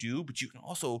do, but you can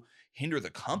also hinder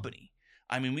the company.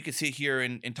 I mean, we could sit here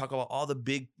and talk about all the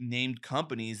big named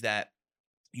companies that,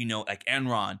 like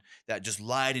Enron, that just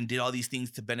lied and did all these things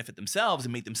to benefit themselves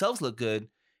and make themselves look good.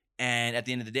 And at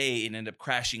the end of the day, it ended up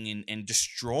crashing and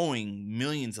destroying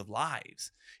millions of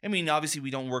lives. I mean, obviously,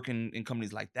 we don't work in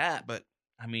companies like that, but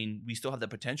I mean, we still have the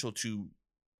potential to,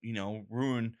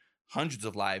 ruin hundreds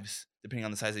of lives depending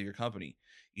on the size of your company.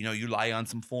 You lie on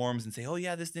some forms and say, oh,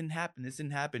 yeah, this didn't happen.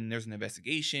 And there's an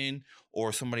investigation,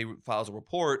 or somebody files a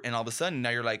report. And all of a sudden now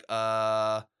you're like,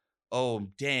 oh,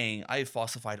 dang, I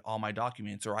falsified all my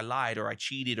documents, or I lied, or I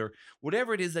cheated, or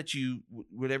whatever it is that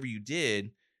whatever you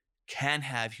did can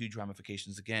have huge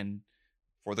ramifications, again,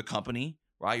 for the company,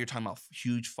 right? You're talking about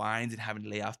huge fines and having to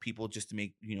lay off people just to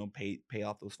make, pay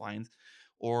off those fines.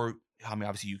 Or, I mean,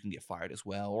 obviously you can get fired as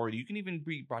well, or you can even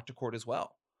be brought to court as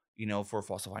well, for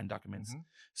falsifying documents.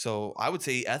 So I would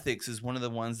say ethics is one of the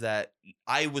ones that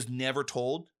I was never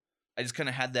told. I just kind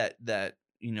of had that, that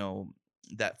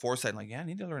foresight, like, yeah, I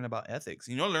need to learn about ethics.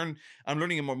 I'm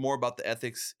learning more about the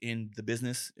ethics in the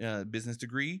business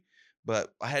degree,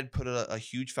 but I had put a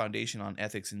huge foundation on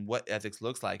ethics and what ethics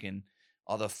looks like, and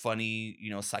all the funny,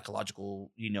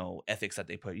 psychological, ethics that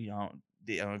they put. I don't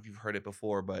know if you've heard it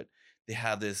before, but they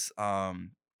have this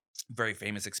very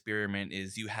famous experiment.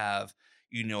 Is you have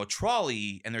a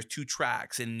trolley, and there's two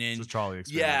tracks, and then it's a trolley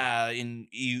experiment. Yeah, and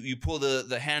you pull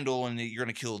the handle, and you're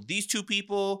gonna kill these two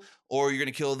people, or you're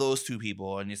gonna kill those two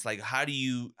people, and it's like, how do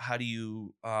you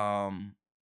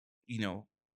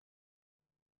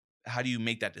how do you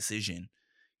make that decision?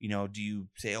 You know, do you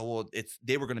say, oh, well,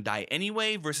 they were going to die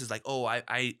anyway, versus like, oh,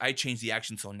 I changed the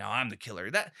action, so now I'm the killer.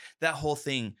 That whole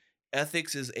thing.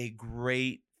 Ethics is a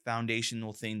great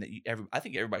foundational thing that I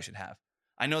think everybody should have.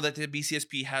 I know that the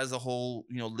BCSP has a whole,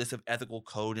 list of ethical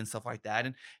code and stuff like that,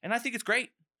 and I think it's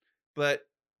great. But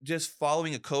just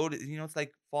following a code, it's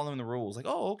like following the rules. Like,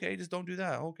 oh, okay, just don't do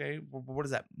that. Okay, well, what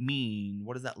does that mean?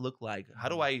 What does that look like? How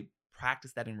do I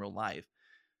practice that in real life?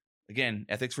 Again,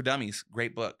 Ethics for Dummies,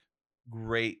 great book.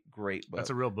 Great book. That's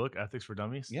a real book, Ethics for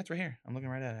Dummies? Yeah, it's right here. I'm looking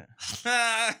right at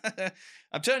it.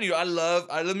 I'm telling you,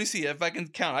 let me see if I can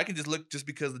count. I can just look just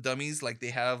because the dummies, like they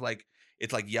have like,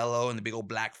 it's like yellow and the big old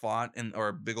black font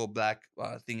or big old black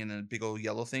thing and a big old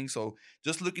yellow thing. So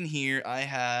just looking here, I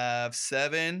have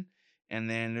 7 and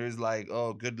then there's like,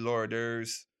 oh, good Lord,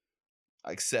 there's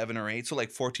like 7 or 8. So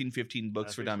like 14, 15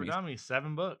 books for dummies.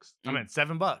 7 books. I mean,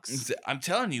 $7. I'm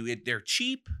telling you, they're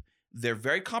cheap. They're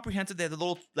very comprehensive. They have the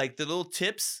little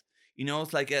tips.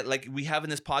 It's like we have in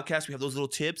this podcast. We have those little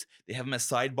tips. They have them as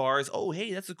sidebars. Oh,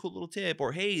 hey, that's a cool little tip.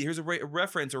 Or hey, here's a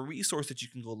reference or resource that you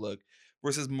can go look.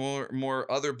 Versus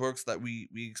more other books that we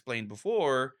explained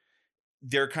before.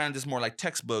 They're kind of just more like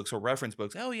textbooks or reference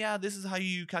books. Oh yeah, this is how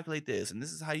you calculate this, and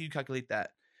this is how you calculate that.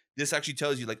 This actually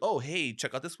tells you like, oh hey,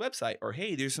 check out this website, or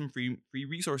hey, there's some free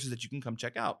resources that you can come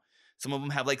check out. Some of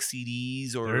them have like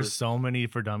CDs or. There's so many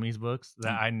for dummies books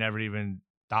that I never even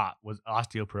thought was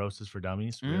osteoporosis for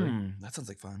dummies. Really, that sounds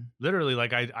like fun. Literally,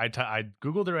 like I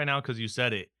googled it right now because you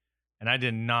said it, and I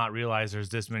did not realize there's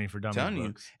this many for dummies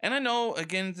books. And I know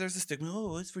again, there's a stigma.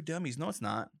 Oh, it's for dummies. No, it's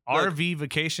not. RV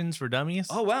vacations for dummies.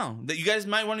 Oh wow, that you guys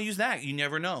might want to use that. You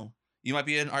never know. You might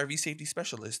be an RV safety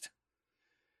specialist.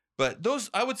 But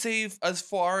those, I would say, as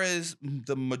far as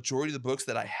the majority of the books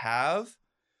that I have,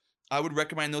 I would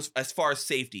recommend those as far as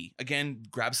safety. Again,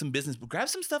 grab some business, but grab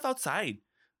some stuff outside.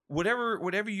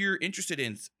 Whatever you're interested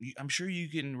in, I'm sure you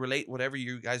can relate whatever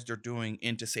you guys are doing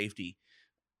into safety.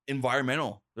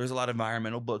 Environmental. There's a lot of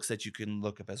environmental books that you can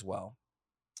look up as well.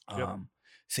 Yep.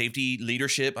 Safety,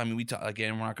 leadership. I mean,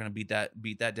 we're not going to beat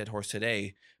that dead horse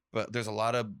today, but there's a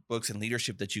lot of books in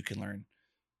leadership that you can learn.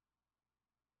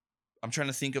 I'm trying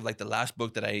to think of like the last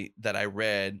book that I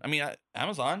read. I mean,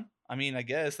 Amazon. I mean, I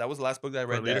guess that was the last book that I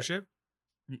read. For leadership?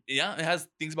 Yeah, it has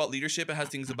things about leadership. It has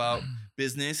things about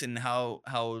business and how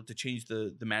to change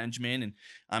the management.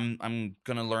 And I'm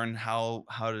gonna learn how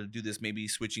to do this. Maybe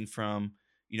switching from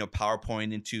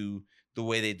PowerPoint into the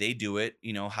way they do it.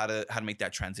 How to make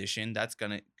that transition. That's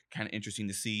gonna kind of interesting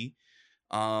to see.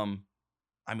 I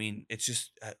mean, it's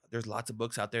just there's lots of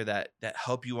books out there that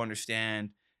help you understand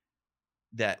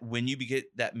that when you get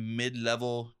that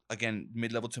mid-level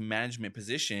to management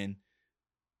position,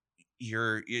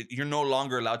 you're no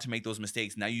longer allowed to make those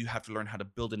mistakes. Now you have to learn how to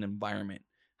build an environment,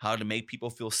 how to make people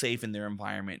feel safe in their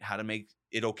environment, how to make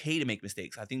it okay to make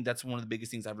mistakes. I think that's one of the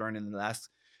biggest things I've learned in the last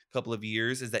couple of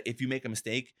years is that if you make a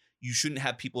mistake, you shouldn't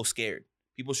have people scared.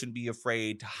 People shouldn't be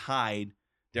afraid to hide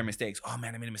their mistakes. Oh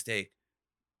man, I made a mistake.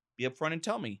 Be upfront and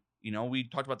tell me. We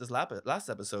talked about this last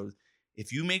episode.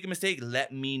 If you make a mistake,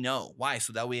 let me know. Why?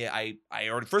 So that way I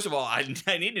already, first of all, I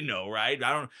need to know, right?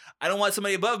 I don't want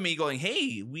somebody above me going,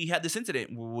 hey, we had this incident.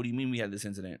 Well, what do you mean we had this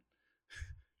incident?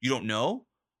 You don't know?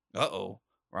 Uh-oh.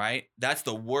 Right? That's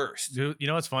the worst. Dude, you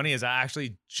know what's funny is I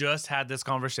actually just had this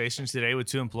conversation today with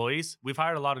 2 employees. We've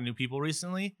hired a lot of new people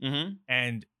recently. Mm-hmm.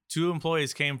 And 2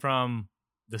 employees came from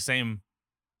the same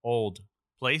old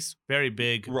place, very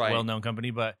big, well-known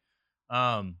company. But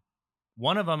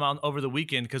one of them over the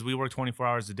weekend, because we work 24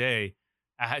 hours a day,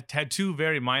 I had 2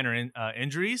 very minor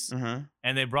injuries,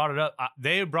 and they brought it up.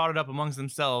 They brought it up amongst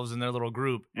themselves in their little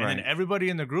group, and then everybody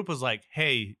in the group was like,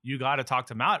 "Hey, you got to talk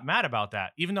to Matt about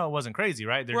that," even though it wasn't crazy,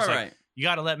 right? They're just like, "You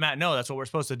got to let Matt know that's what we're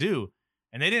supposed to do,"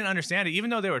 and they didn't understand it, even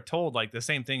though they were told like the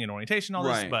same thing in orientation, all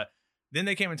this. But then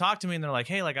they came and talked to me, and they're like,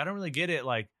 "Hey, like I don't really get it,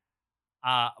 like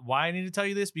why I need to tell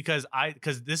you this because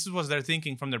this was their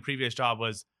thinking from their previous job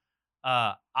was."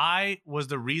 I was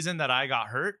the reason that I got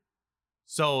hurt,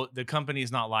 so the company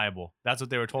is not liable. That's what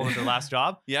they were told at their last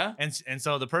job. Yeah. And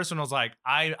so the person was like,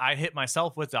 I hit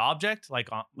myself with the object. Like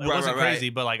it wasn't crazy,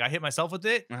 but like I hit myself with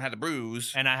it. I had a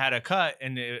bruise. And I had a cut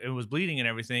and it was bleeding and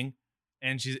everything.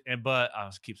 And but I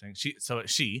keep saying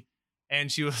she,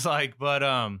 and she was like, but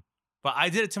I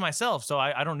did it to myself, so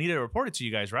I don't need to report it to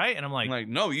you guys, right? And I'm like,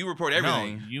 no, you report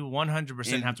everything. No, you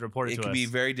 100% have to report it to us. It can be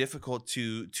very difficult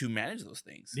to manage those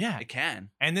things. Yeah, it can.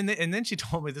 And then she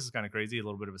told me, this is kind of crazy, a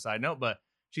little bit of a side note, but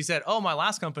she said, "Oh, my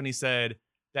last company said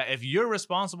that if you're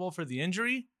responsible for the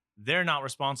injury, they're not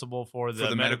responsible for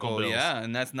the medical bills. Yeah,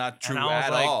 and that's not true And I was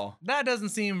at like, all. that doesn't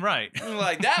seem right.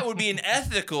 Like, that would be an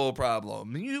ethical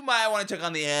problem. You might want to check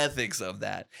on the ethics of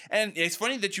that. And it's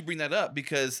funny that you bring that up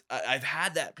because I've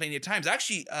had that plenty of times.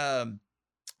 Actually, a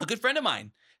good friend of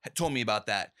mine had told me about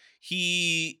that.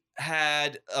 He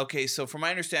had, okay, so from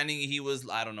my understanding, he was,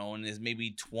 I don't know, in his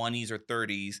maybe 20s or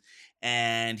 30s,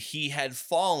 and he had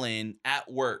fallen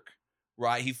at work,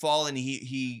 right?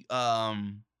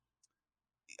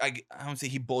 I don't say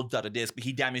he bulged out a disc, but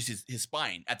he damaged his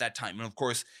spine at that time. And of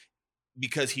course,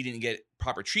 because he didn't get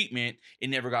proper treatment,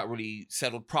 it never got really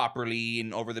settled properly.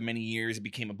 And over the many years, it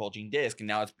became a bulging disc, and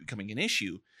now it's becoming an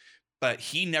issue. But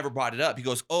he never brought it up. He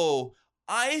goes, oh,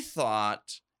 I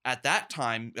thought at that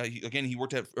time, again, he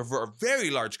worked for a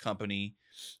very large company,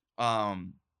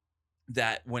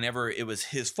 that whenever it was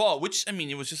his fault, which, I mean,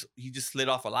 it was just, he just slid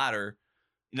off a ladder,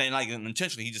 and like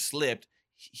intentionally, he just slipped.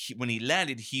 When he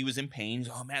landed, he was in pain.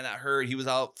 Oh man, that hurt. He was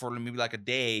out for maybe like a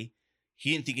day.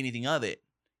 He didn't think anything of it.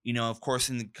 You know, of course,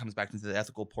 and it comes back into the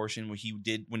ethical portion where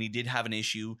when he did have an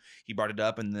issue, he brought it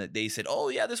up, and they said, oh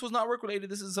yeah, this was not work related.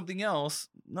 This is something else.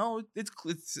 No,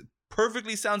 it's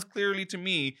perfectly sounds clearly to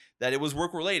me that it was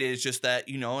work related. It's just that,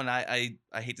 you know, and I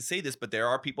hate to say this, but there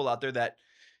are people out there that,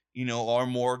 you know, are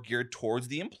more geared towards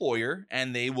the employer,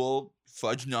 and they will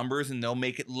fudge numbers and they'll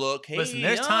make it look, hey, listen,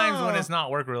 there's times when it's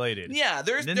not work related. Yeah,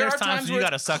 there are times where you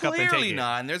gotta suck up and take it.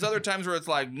 And there's other times where it's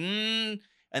like, and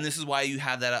this is why you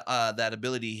have that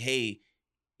ability. Hey,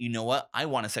 you know what? I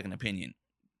want a second opinion.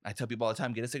 I tell people all the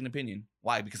time, get a second opinion.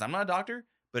 Why? Because I'm not a doctor,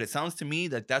 but it sounds to me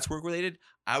that that's work related.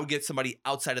 I would get somebody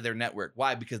outside of their network.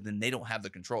 Why? Because then they don't have the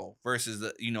control. Versus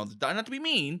not to be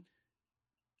mean,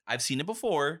 I've seen it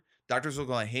before. Doctors will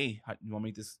go like, hey, you want to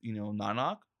make this,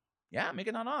 non-knock? Yeah, make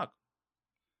it non-knock.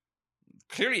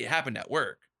 Clearly it happened at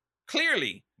work.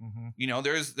 Clearly. Mm-hmm.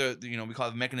 There's we call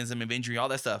it the mechanism of injury, all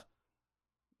that stuff.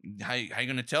 How you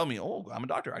going to tell me, oh, I'm a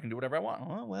doctor, I can do whatever I want?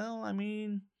 Oh, well, I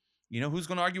mean, who's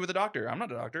going to argue with a doctor? I'm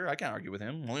not a doctor. I can't argue with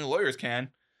him. Only lawyers can.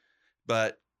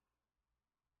 But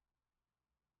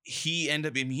he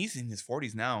ended up, he's in his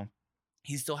 40s now.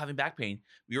 He's still having back pain.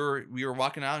 We were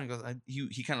walking out, and he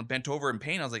goes, he kind of bent over in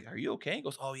pain. I was like, are you okay? He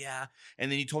goes, oh yeah.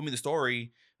 And then he told me the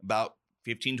story about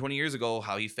 15, 20 years ago,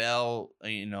 how he fell,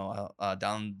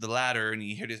 down the ladder, and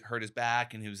he hurt his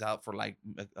back, and he was out for like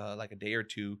a day or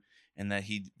two, and that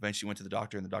he eventually went to the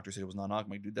doctor, and the doctor said it was non-knock.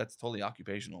 I'm like, dude, that's totally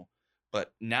occupational.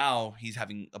 But now he's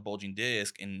having a bulging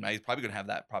disc, and he's probably gonna have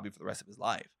that probably for the rest of his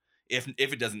life, if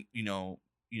it doesn't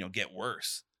get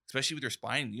worse. Especially with your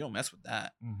spine, you don't mess with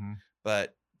that. Mm-hmm.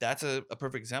 But that's a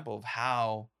perfect example of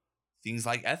how things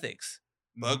like ethics.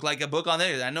 Book like a book on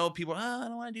there. I know people, I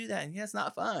don't want to do that. And yeah, it's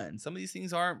not fun. Some of these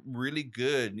things aren't really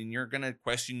good, and you're going to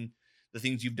question the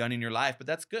things you've done in your life, but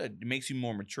that's good. It makes you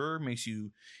more mature, makes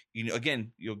you,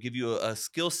 again, it'll give you a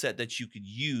skill set that you could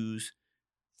use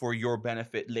for your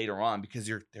benefit later on, because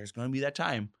there's going to be that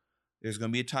time. There's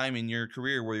going to be a time in your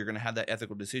career where you're going to have that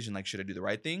ethical decision. Like, should I do the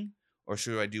right thing, or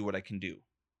should I do what I can do?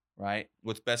 Right?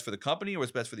 What's best for the company or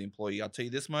what's best for the employee? I'll tell you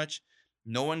this much.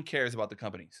 No one cares about the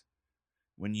companies.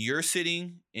 When you're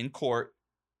sitting in court,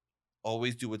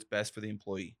 always do what's best for the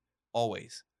employee.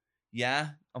 Always. Yeah,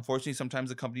 unfortunately, sometimes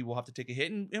the company will have to take a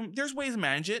hit, and there's ways to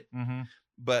manage it. Mm-hmm.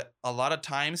 But a lot of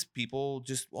times people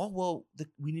just,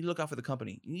 we need to look out for the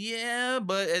company. Yeah,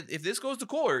 but if this goes to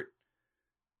court,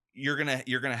 you're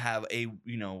gonna have a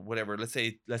whatever. Let's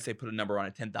say put a number on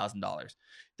it, $10,000.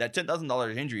 That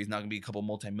 $10,000 injury is not gonna be a couple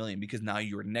multi-million, because now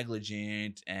you were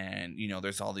negligent, and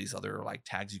there's all these other like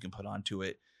tags you can put onto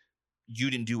it. You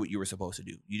didn't do what you were supposed to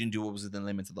do. You didn't do what was within the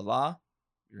limits of the law.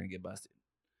 You're gonna get busted.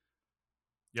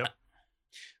 Yep.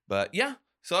 But yeah,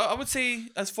 so I would say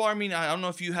as far. I mean, I don't know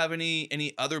if you have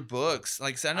any other books.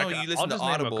 Like, I know you listen to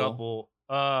Audible. Name a couple.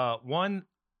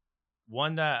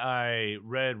 One that I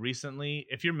read recently.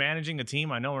 If you're managing a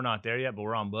team, I know we're not there yet, but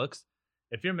we're on books.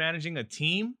 If you're managing a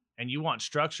team and you want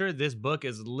structure, this book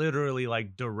is literally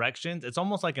like directions. It's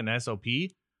almost like an SOP.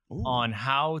 Ooh. On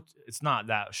how. It's not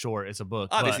that short. It's a book,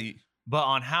 obviously. But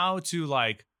on how to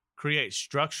like create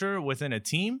structure within a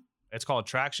team. It's called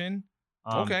Traction.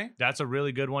 Okay. That's a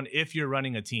really good one. If you're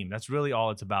running a team, that's really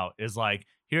all it's about, is like,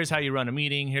 here's how you run a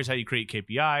meeting. Here's how you create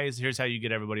KPIs. Here's how you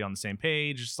get everybody on the same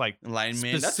page. Just like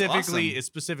alignment. Specifically, it's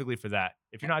specifically for that.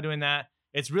 If you're not doing that,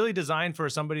 it's really designed for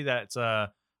somebody that's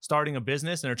starting a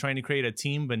business and are trying to create a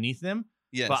team beneath them.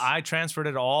 Yes. But I transferred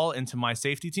it all into my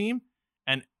safety team,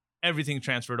 and everything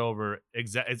transferred over.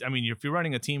 I mean, if you're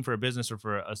running a team for a business or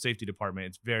for a safety department,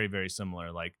 it's very, very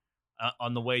similar. Like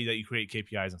on the way that you create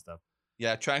KPIs and stuff.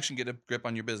 Yeah, traction, get a grip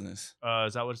on your business.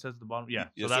 Is that what it says at the bottom? Yeah. So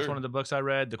Yes, that's sir. one of the books I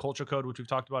read. The Culture Code, which we've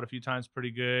talked about a few times, pretty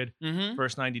good. Mm-hmm.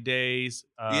 First 90 Days.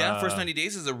 Yeah, First 90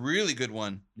 Days is a really good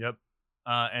one. Yep.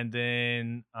 And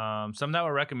then some that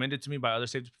were recommended to me by other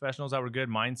safety professionals that were good.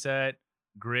 Mindset,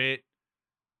 Grit.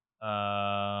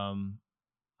 I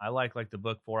like the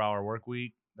book 4 Hour Work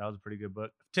Week. That was a pretty good book.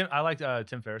 I like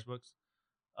Tim Ferriss books.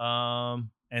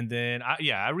 And then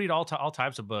I read all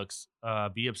types of books.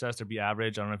 Be Obsessed or Be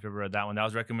Average. I don't know if you ever read that one. That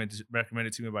was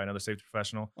recommended to me by another safety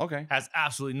professional. Okay, Has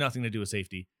absolutely nothing to do with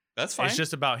safety. that's fine. It's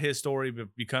just about his story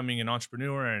of becoming an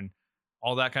entrepreneur and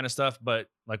all that kind of stuff. But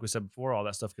like we said before, all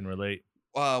that stuff can relate.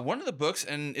 One of the books,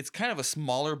 and it's kind of a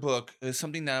smaller book, is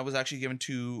something that I was actually given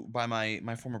to by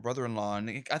my former brother-in-law,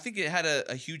 and I think it had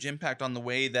a huge impact on the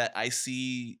way that I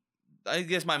see, I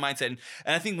guess, my mindset. And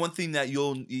I think one thing that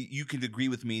you can agree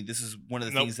with me, this is one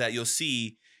of the things that you'll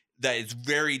see that is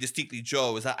very distinctly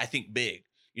Joe, is that I think big.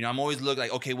 You know, I'm always looking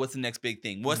like, okay, what's the next big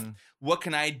thing? What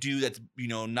can I do that's, you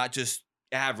know, not just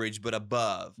average but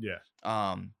above? Yeah.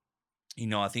 You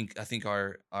know, I think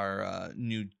our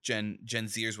new Gen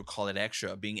Zers would call it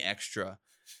extra. Being extra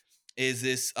is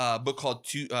this book called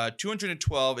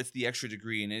 212. It's the extra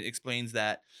degree, and it explains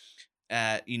that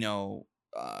at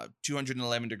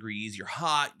 211 degrees, you're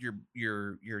hot.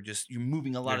 You're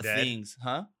moving a lot of things,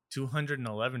 huh?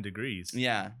 211 degrees.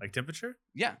 Yeah, like temperature.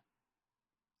 Yeah,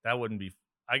 that wouldn't be.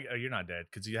 You're not dead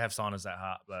because you have saunas that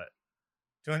hot, but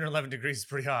 211 degrees is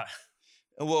pretty hot.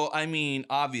 Well, I mean,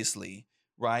 obviously.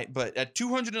 Right. But at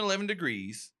 211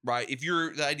 degrees, right,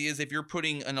 the idea is if you're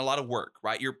putting in a lot of work,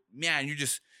 right, you're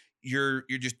just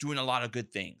doing a lot of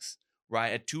good things,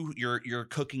 right? You're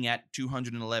cooking at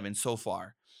 211 so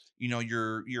far. You know,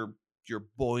 you're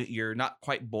not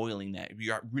quite boiling that.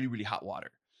 You're at really, really hot water.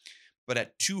 But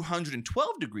at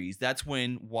 212 degrees, that's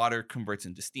when water converts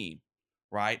into steam,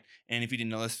 right? And if you didn't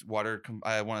know this, water,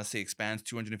 I want to say, expands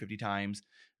 250 times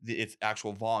its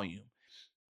actual volume.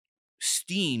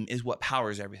 Steam is what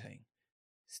powers everything.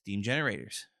 Steam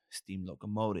generators, steam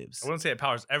locomotives. I wouldn't say it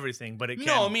powers everything, but it can.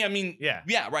 No, I mean, yeah,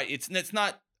 right. It's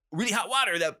not really hot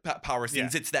water that powers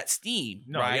things. Yeah. It's that steam,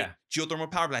 right? Yeah.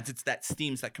 Geothermal power plants. It's that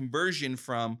steam. It's that conversion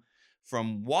from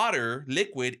water,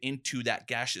 liquid, into that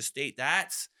gaseous state.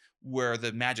 That's where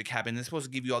the magic happens. It's supposed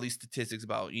to give you all these statistics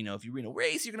about, you know, if you win a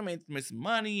race, you're gonna make some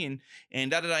money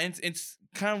and da da da. It's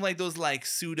kind of like those like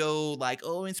pseudo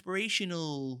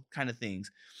inspirational kind of things.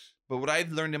 But what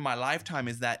I've learned in my lifetime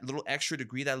is that little extra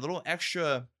degree, that little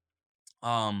extra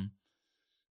effort,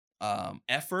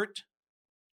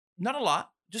 not a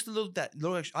lot, just a little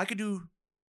extra. I could do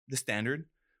the standard,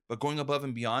 but going above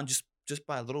and beyond just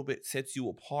by a little bit sets you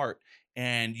apart,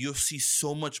 and you'll see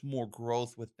so much more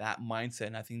growth with that mindset.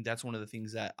 And I think that's one of the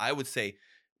things that I would say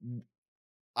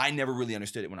I never really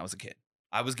understood it when I was a kid.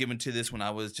 I was given to this when I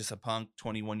was just a punk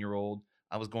 21-year-old.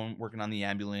 I was working on the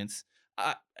ambulance.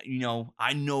 I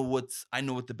know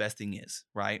what the best thing is,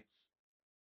 right?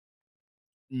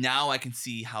 Now I can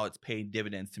see how it's paid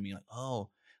dividends to me. Like, oh,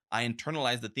 I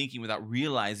internalized the thinking without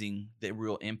realizing the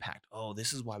real impact. Oh,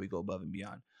 this is why we go above and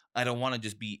beyond. I don't want to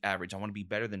just be average. I want to be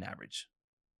better than average.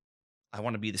 I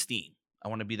want to be the steam. I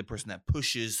want to be the person that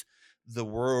pushes the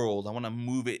world. I want to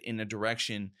move it in a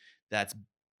direction that's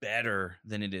better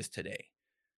than it is today.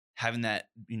 Having that,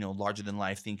 larger than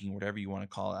life thinking, whatever you want to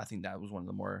call it, I think that was one of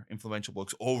the more influential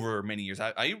books over many years.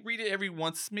 I read it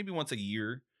maybe once a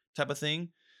year type of thing.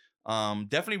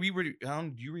 Definitely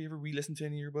do you ever re-listen to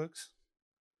any of your books?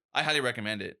 I highly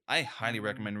recommend it. I highly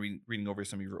recommend reading over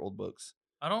some of your old books.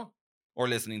 I don't or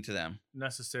listening to them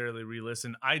necessarily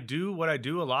re-listen. I do what I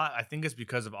do a lot. I think it's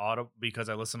because of because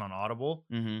I listen on Audible.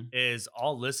 Is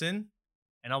I'll listen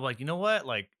and I'll be like, you know what,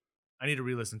 like I need to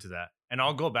re-listen to that, and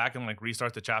I'll go back and like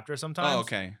restart the chapter sometimes. Oh,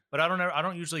 okay. But I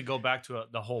don't usually go back to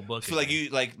the whole book. So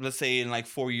let's say in like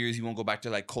 4 years you won't go back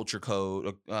to like Culture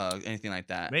Code or anything like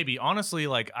that. Maybe honestly,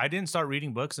 like I didn't start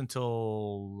reading books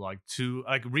until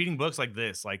reading books like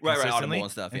this, like consistently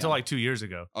and stuff, until like 2 years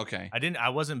ago. Okay. I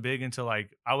wasn't big until I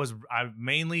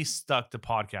mainly stuck to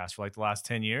podcasts for like the last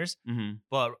 10 years.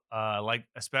 But like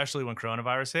especially when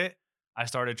coronavirus hit, I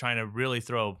started trying to really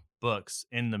throw books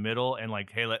in the middle and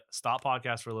like, hey, let's stop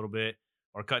podcast for a little bit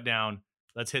or cut down.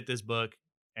 Let's hit this book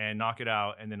and knock it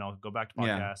out, and then I'll go back to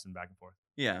podcasts and back and forth.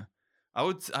 Yeah, I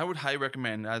would highly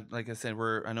recommend. Like I said,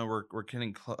 I know we're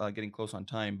getting close on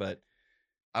time, but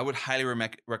I would highly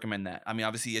recommend that. I mean,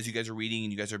 obviously, as you guys are reading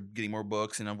and you guys are getting more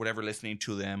books and whatever, listening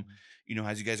to them,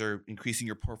 as you guys are increasing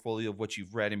your portfolio of what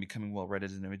you've read and becoming well read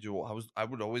as an individual, I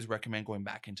would always recommend going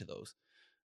back into those.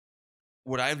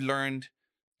 What I've learned,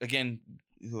 again,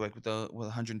 like with the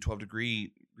 112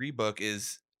 degree book,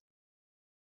 is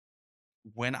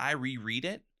when I reread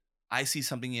it, I see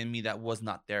something in me that was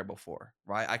not there before,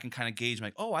 right? I can kind of gauge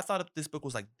like, oh, I thought this book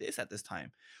was like this at this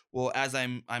time. Well, as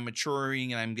I'm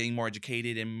maturing and I'm getting more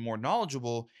educated and more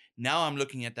knowledgeable, now I'm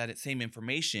looking at that same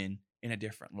information in a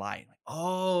different light. Like,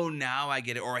 oh, now I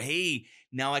get it. Or hey,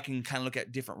 now I can kind of look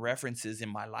at different references in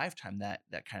my lifetime that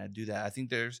kind of do that. I think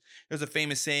there's a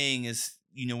famous saying is,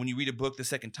 when you read a book the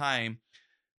second time,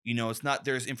 it's not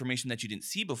there's information that you didn't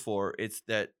see before. It's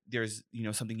that there's,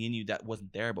 something in you that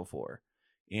wasn't there before.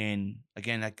 And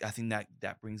again, I think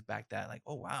that brings back that like,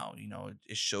 oh, wow,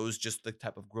 it shows just the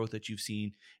type of growth that you've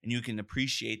seen, and you can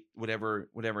appreciate whatever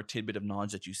tidbit of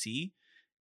knowledge that you see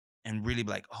and really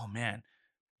be like, oh, man,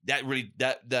 that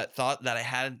thought that I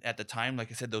had at the time,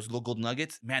 like I said, those little gold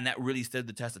nuggets, man, that really stood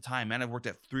the test of time. Man, I've worked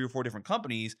at 3 or 4 different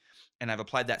companies and I've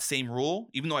applied that same rule,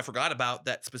 even though I forgot about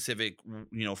that specific,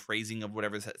 phrasing of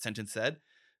whatever that sentence said.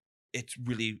 It's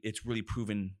really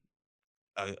proven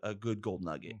a good gold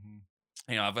nugget.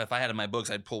 Mm-hmm. If I had it in my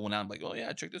books, I'd pull one out and be like, oh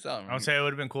yeah, check this out. I would say it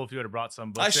would have been cool if you would have brought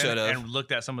some books. I should have and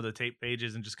looked at some of the tape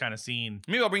pages and just kind of seen.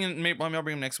 Maybe I'll bring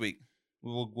them next week.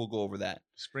 We'll go over that.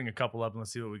 Just bring a couple up and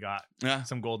let's see what we got. Yeah,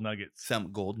 some gold nuggets.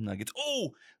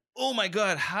 Oh my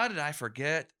God! How did I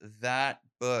forget that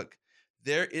book?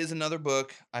 There is another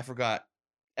book I forgot.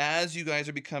 As you guys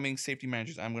are becoming safety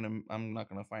managers, I'm not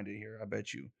gonna find it here. I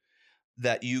bet you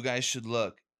that you guys should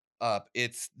look up.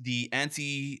 It's the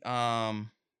anti.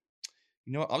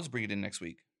 You know what? I'll just bring it in next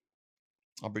week.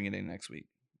 I'm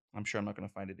sure I'm not gonna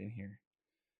find it in here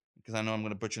because I know I'm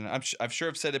gonna butcher it. I'm sure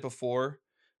I've said it before.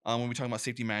 When we talk about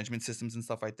safety management systems and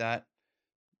stuff like that.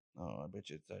 Oh, I bet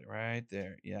you it's right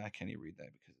there. Yeah, I can't even read that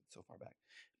because it's so far back.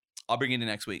 I'll bring it in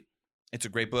next week. It's a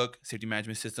great book, Safety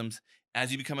Management Systems.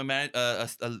 As you become a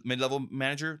mid-level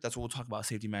manager, that's what we'll talk about,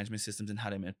 safety management systems and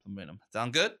how to implement them.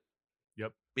 Sound good?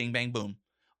 Yep. Bing, bang, boom.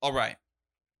 All right.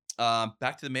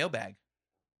 Back to the mailbag.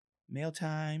 Mail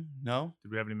time. No?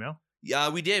 Did we have any mail? Yeah,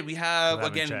 we did. We have,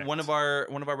 again, checked. one of our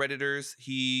Redditors.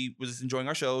 He was enjoying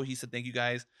our show. He said, thank you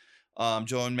guys.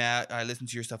 Joe and Matt, I listen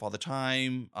to your stuff all the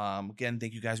time. Again,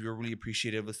 thank you guys. We were really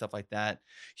appreciative of stuff like that.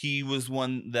 He was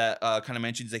one that kind of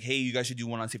mentioned, he's like, hey, you guys should do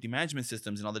one on safety management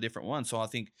systems and all the different ones. So I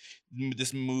think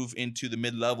this move into the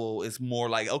mid-level is more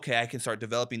like, okay, I can start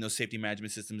developing those safety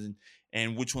management systems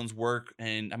and which ones work.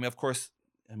 And I mean, of course,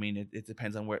 it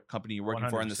depends on what company you're working 100%.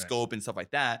 For and the scope and stuff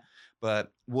like that.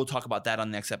 But we'll talk about that on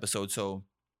the next episode. So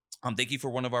thank you for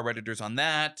one of our Redditors on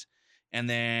that. And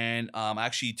then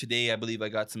actually today, I believe I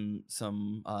got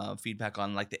some feedback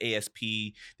on like the ASP.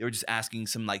 They were just asking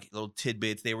some like little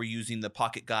tidbits. They were using the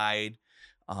Pocket Guide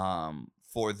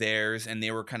for theirs, and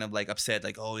they were kind of like upset,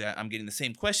 like, oh yeah, I'm getting the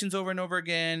same questions over and over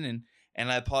again.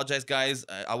 And I apologize, guys.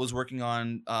 I was working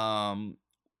on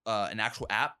an actual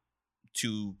app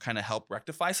to kind of help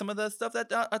rectify some of the stuff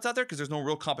that's out there because there's no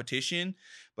real competition.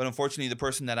 But unfortunately, the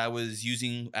person that I was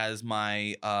using as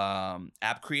my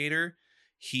app creator,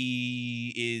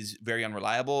 he is very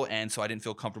unreliable, and so I didn't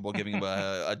feel comfortable giving him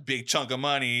a big chunk of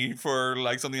money for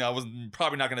like something I was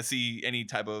probably not going to see any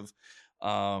type of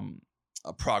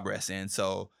progress in.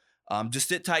 So just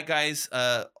sit tight, guys.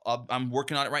 I'm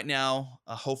working on it right now.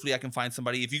 Hopefully I can find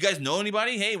somebody. If you guys know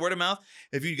anybody, hey, word of mouth.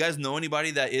 If you guys know anybody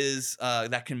that is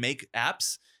that can make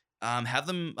apps, have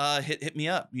them hit me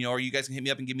up, or you guys can hit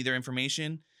me up and give me their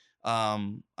information.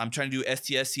 I'm trying to do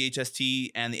STS, CHST,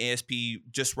 and the ASP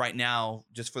just right now,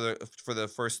 just for the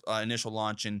first initial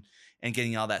launch and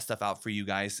getting all that stuff out for you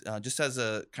guys, just as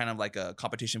a kind of like a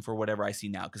competition for whatever I see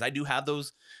now, because I do have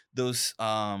those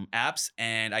apps,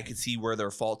 and I can see where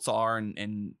their faults are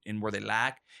and where they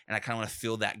lack, and I kind of want to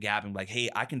fill that gap and be like,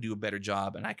 hey, I can do a better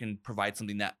job and I can provide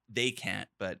something that they can't.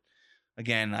 But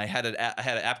again, I had an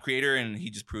app creator, and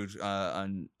he just proved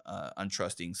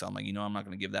untrusting. So I'm like, I'm not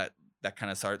going to give that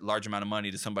kind of large amount of money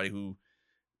to somebody who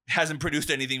hasn't produced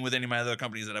anything with any of my other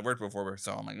companies that I've worked before.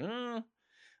 So I'm like,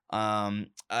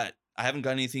 I haven't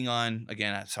got anything on.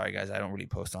 Again, sorry guys, I don't really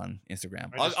post on Instagram.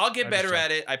 I'll get better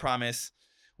at it. I promise.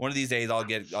 One of these days, I'll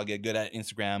get good at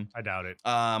Instagram. I doubt it.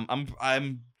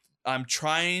 I'm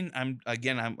trying. I'm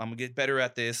gonna get better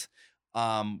at this.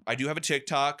 I do have a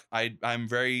TikTok. I'm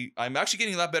actually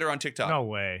getting a lot better on TikTok. No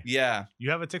way. Yeah.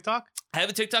 You have a TikTok? I have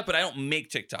a TikTok, but I don't make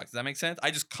TikToks. Does that make sense?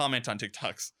 I just comment on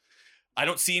TikToks. I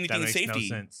don't see anything in safety. That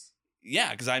makes no sense.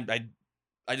 Yeah, because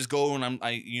I just go and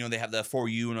they have the For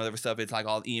You and other stuff. It's like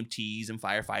all EMTs and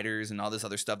firefighters and all this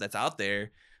other stuff that's out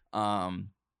there.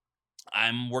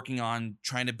 I'm working on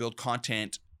trying to build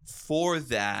content for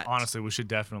that. Honestly, we should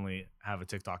definitely have a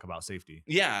TikTok about safety.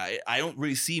 Yeah, I don't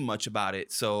really see much about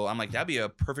it. So I'm like, that'd be a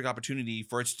perfect opportunity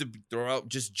for us to throw out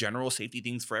just general safety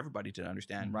things for everybody to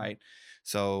understand, right?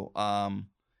 So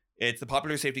it's the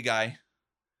Popular Safety Guy.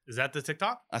 Is that the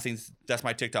TikTok? I think that's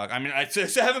my TikTok. I mean, I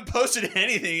just haven't posted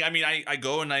anything. I mean, I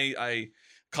go and I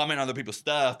comment on other people's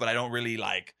stuff, but I don't really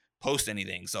like post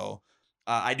anything. So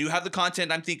I do have the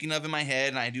content I'm thinking of in my head,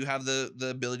 and I do have the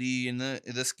ability and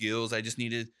the skills. I just need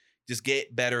to just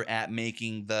get better at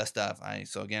making the stuff.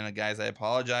 So again, guys, I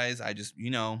apologize. I just,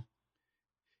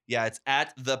 yeah, it's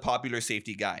at the popular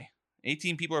safety guy.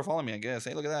 18 people are following me, I guess.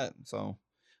 Hey, look at that. So,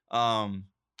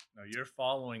 No, you're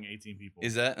following 18 people.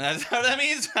 Is that's what that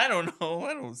means? I don't know.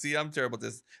 I don't see. I'm terrible at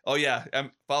this. Oh yeah,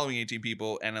 I'm following 18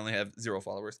 people and I only have 0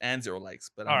 followers and 0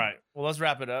 likes. But all right, well, let's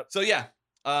wrap it up. So yeah,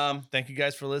 thank you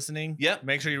guys for listening. Yep.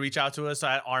 Make sure you reach out to us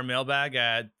at our mailbag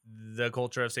at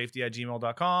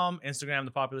thecultureofsafety@gmail.com, Instagram,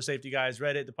 the Popular Safety Guys,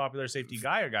 Reddit, the Popular Safety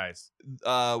Guy or Guys.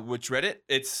 Which Reddit?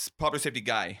 It's Popular Safety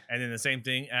Guy. And then the same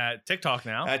thing at TikTok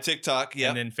now. At TikTok, yeah.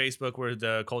 And then Facebook, we're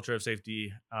the Culture of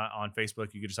Safety on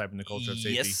Facebook. You can just type in the Culture of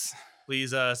Safety. Yes.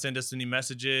 Please send us any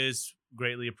messages.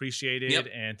 Greatly appreciated. Yep.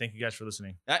 And thank you guys for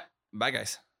listening. All right. Bye,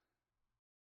 guys.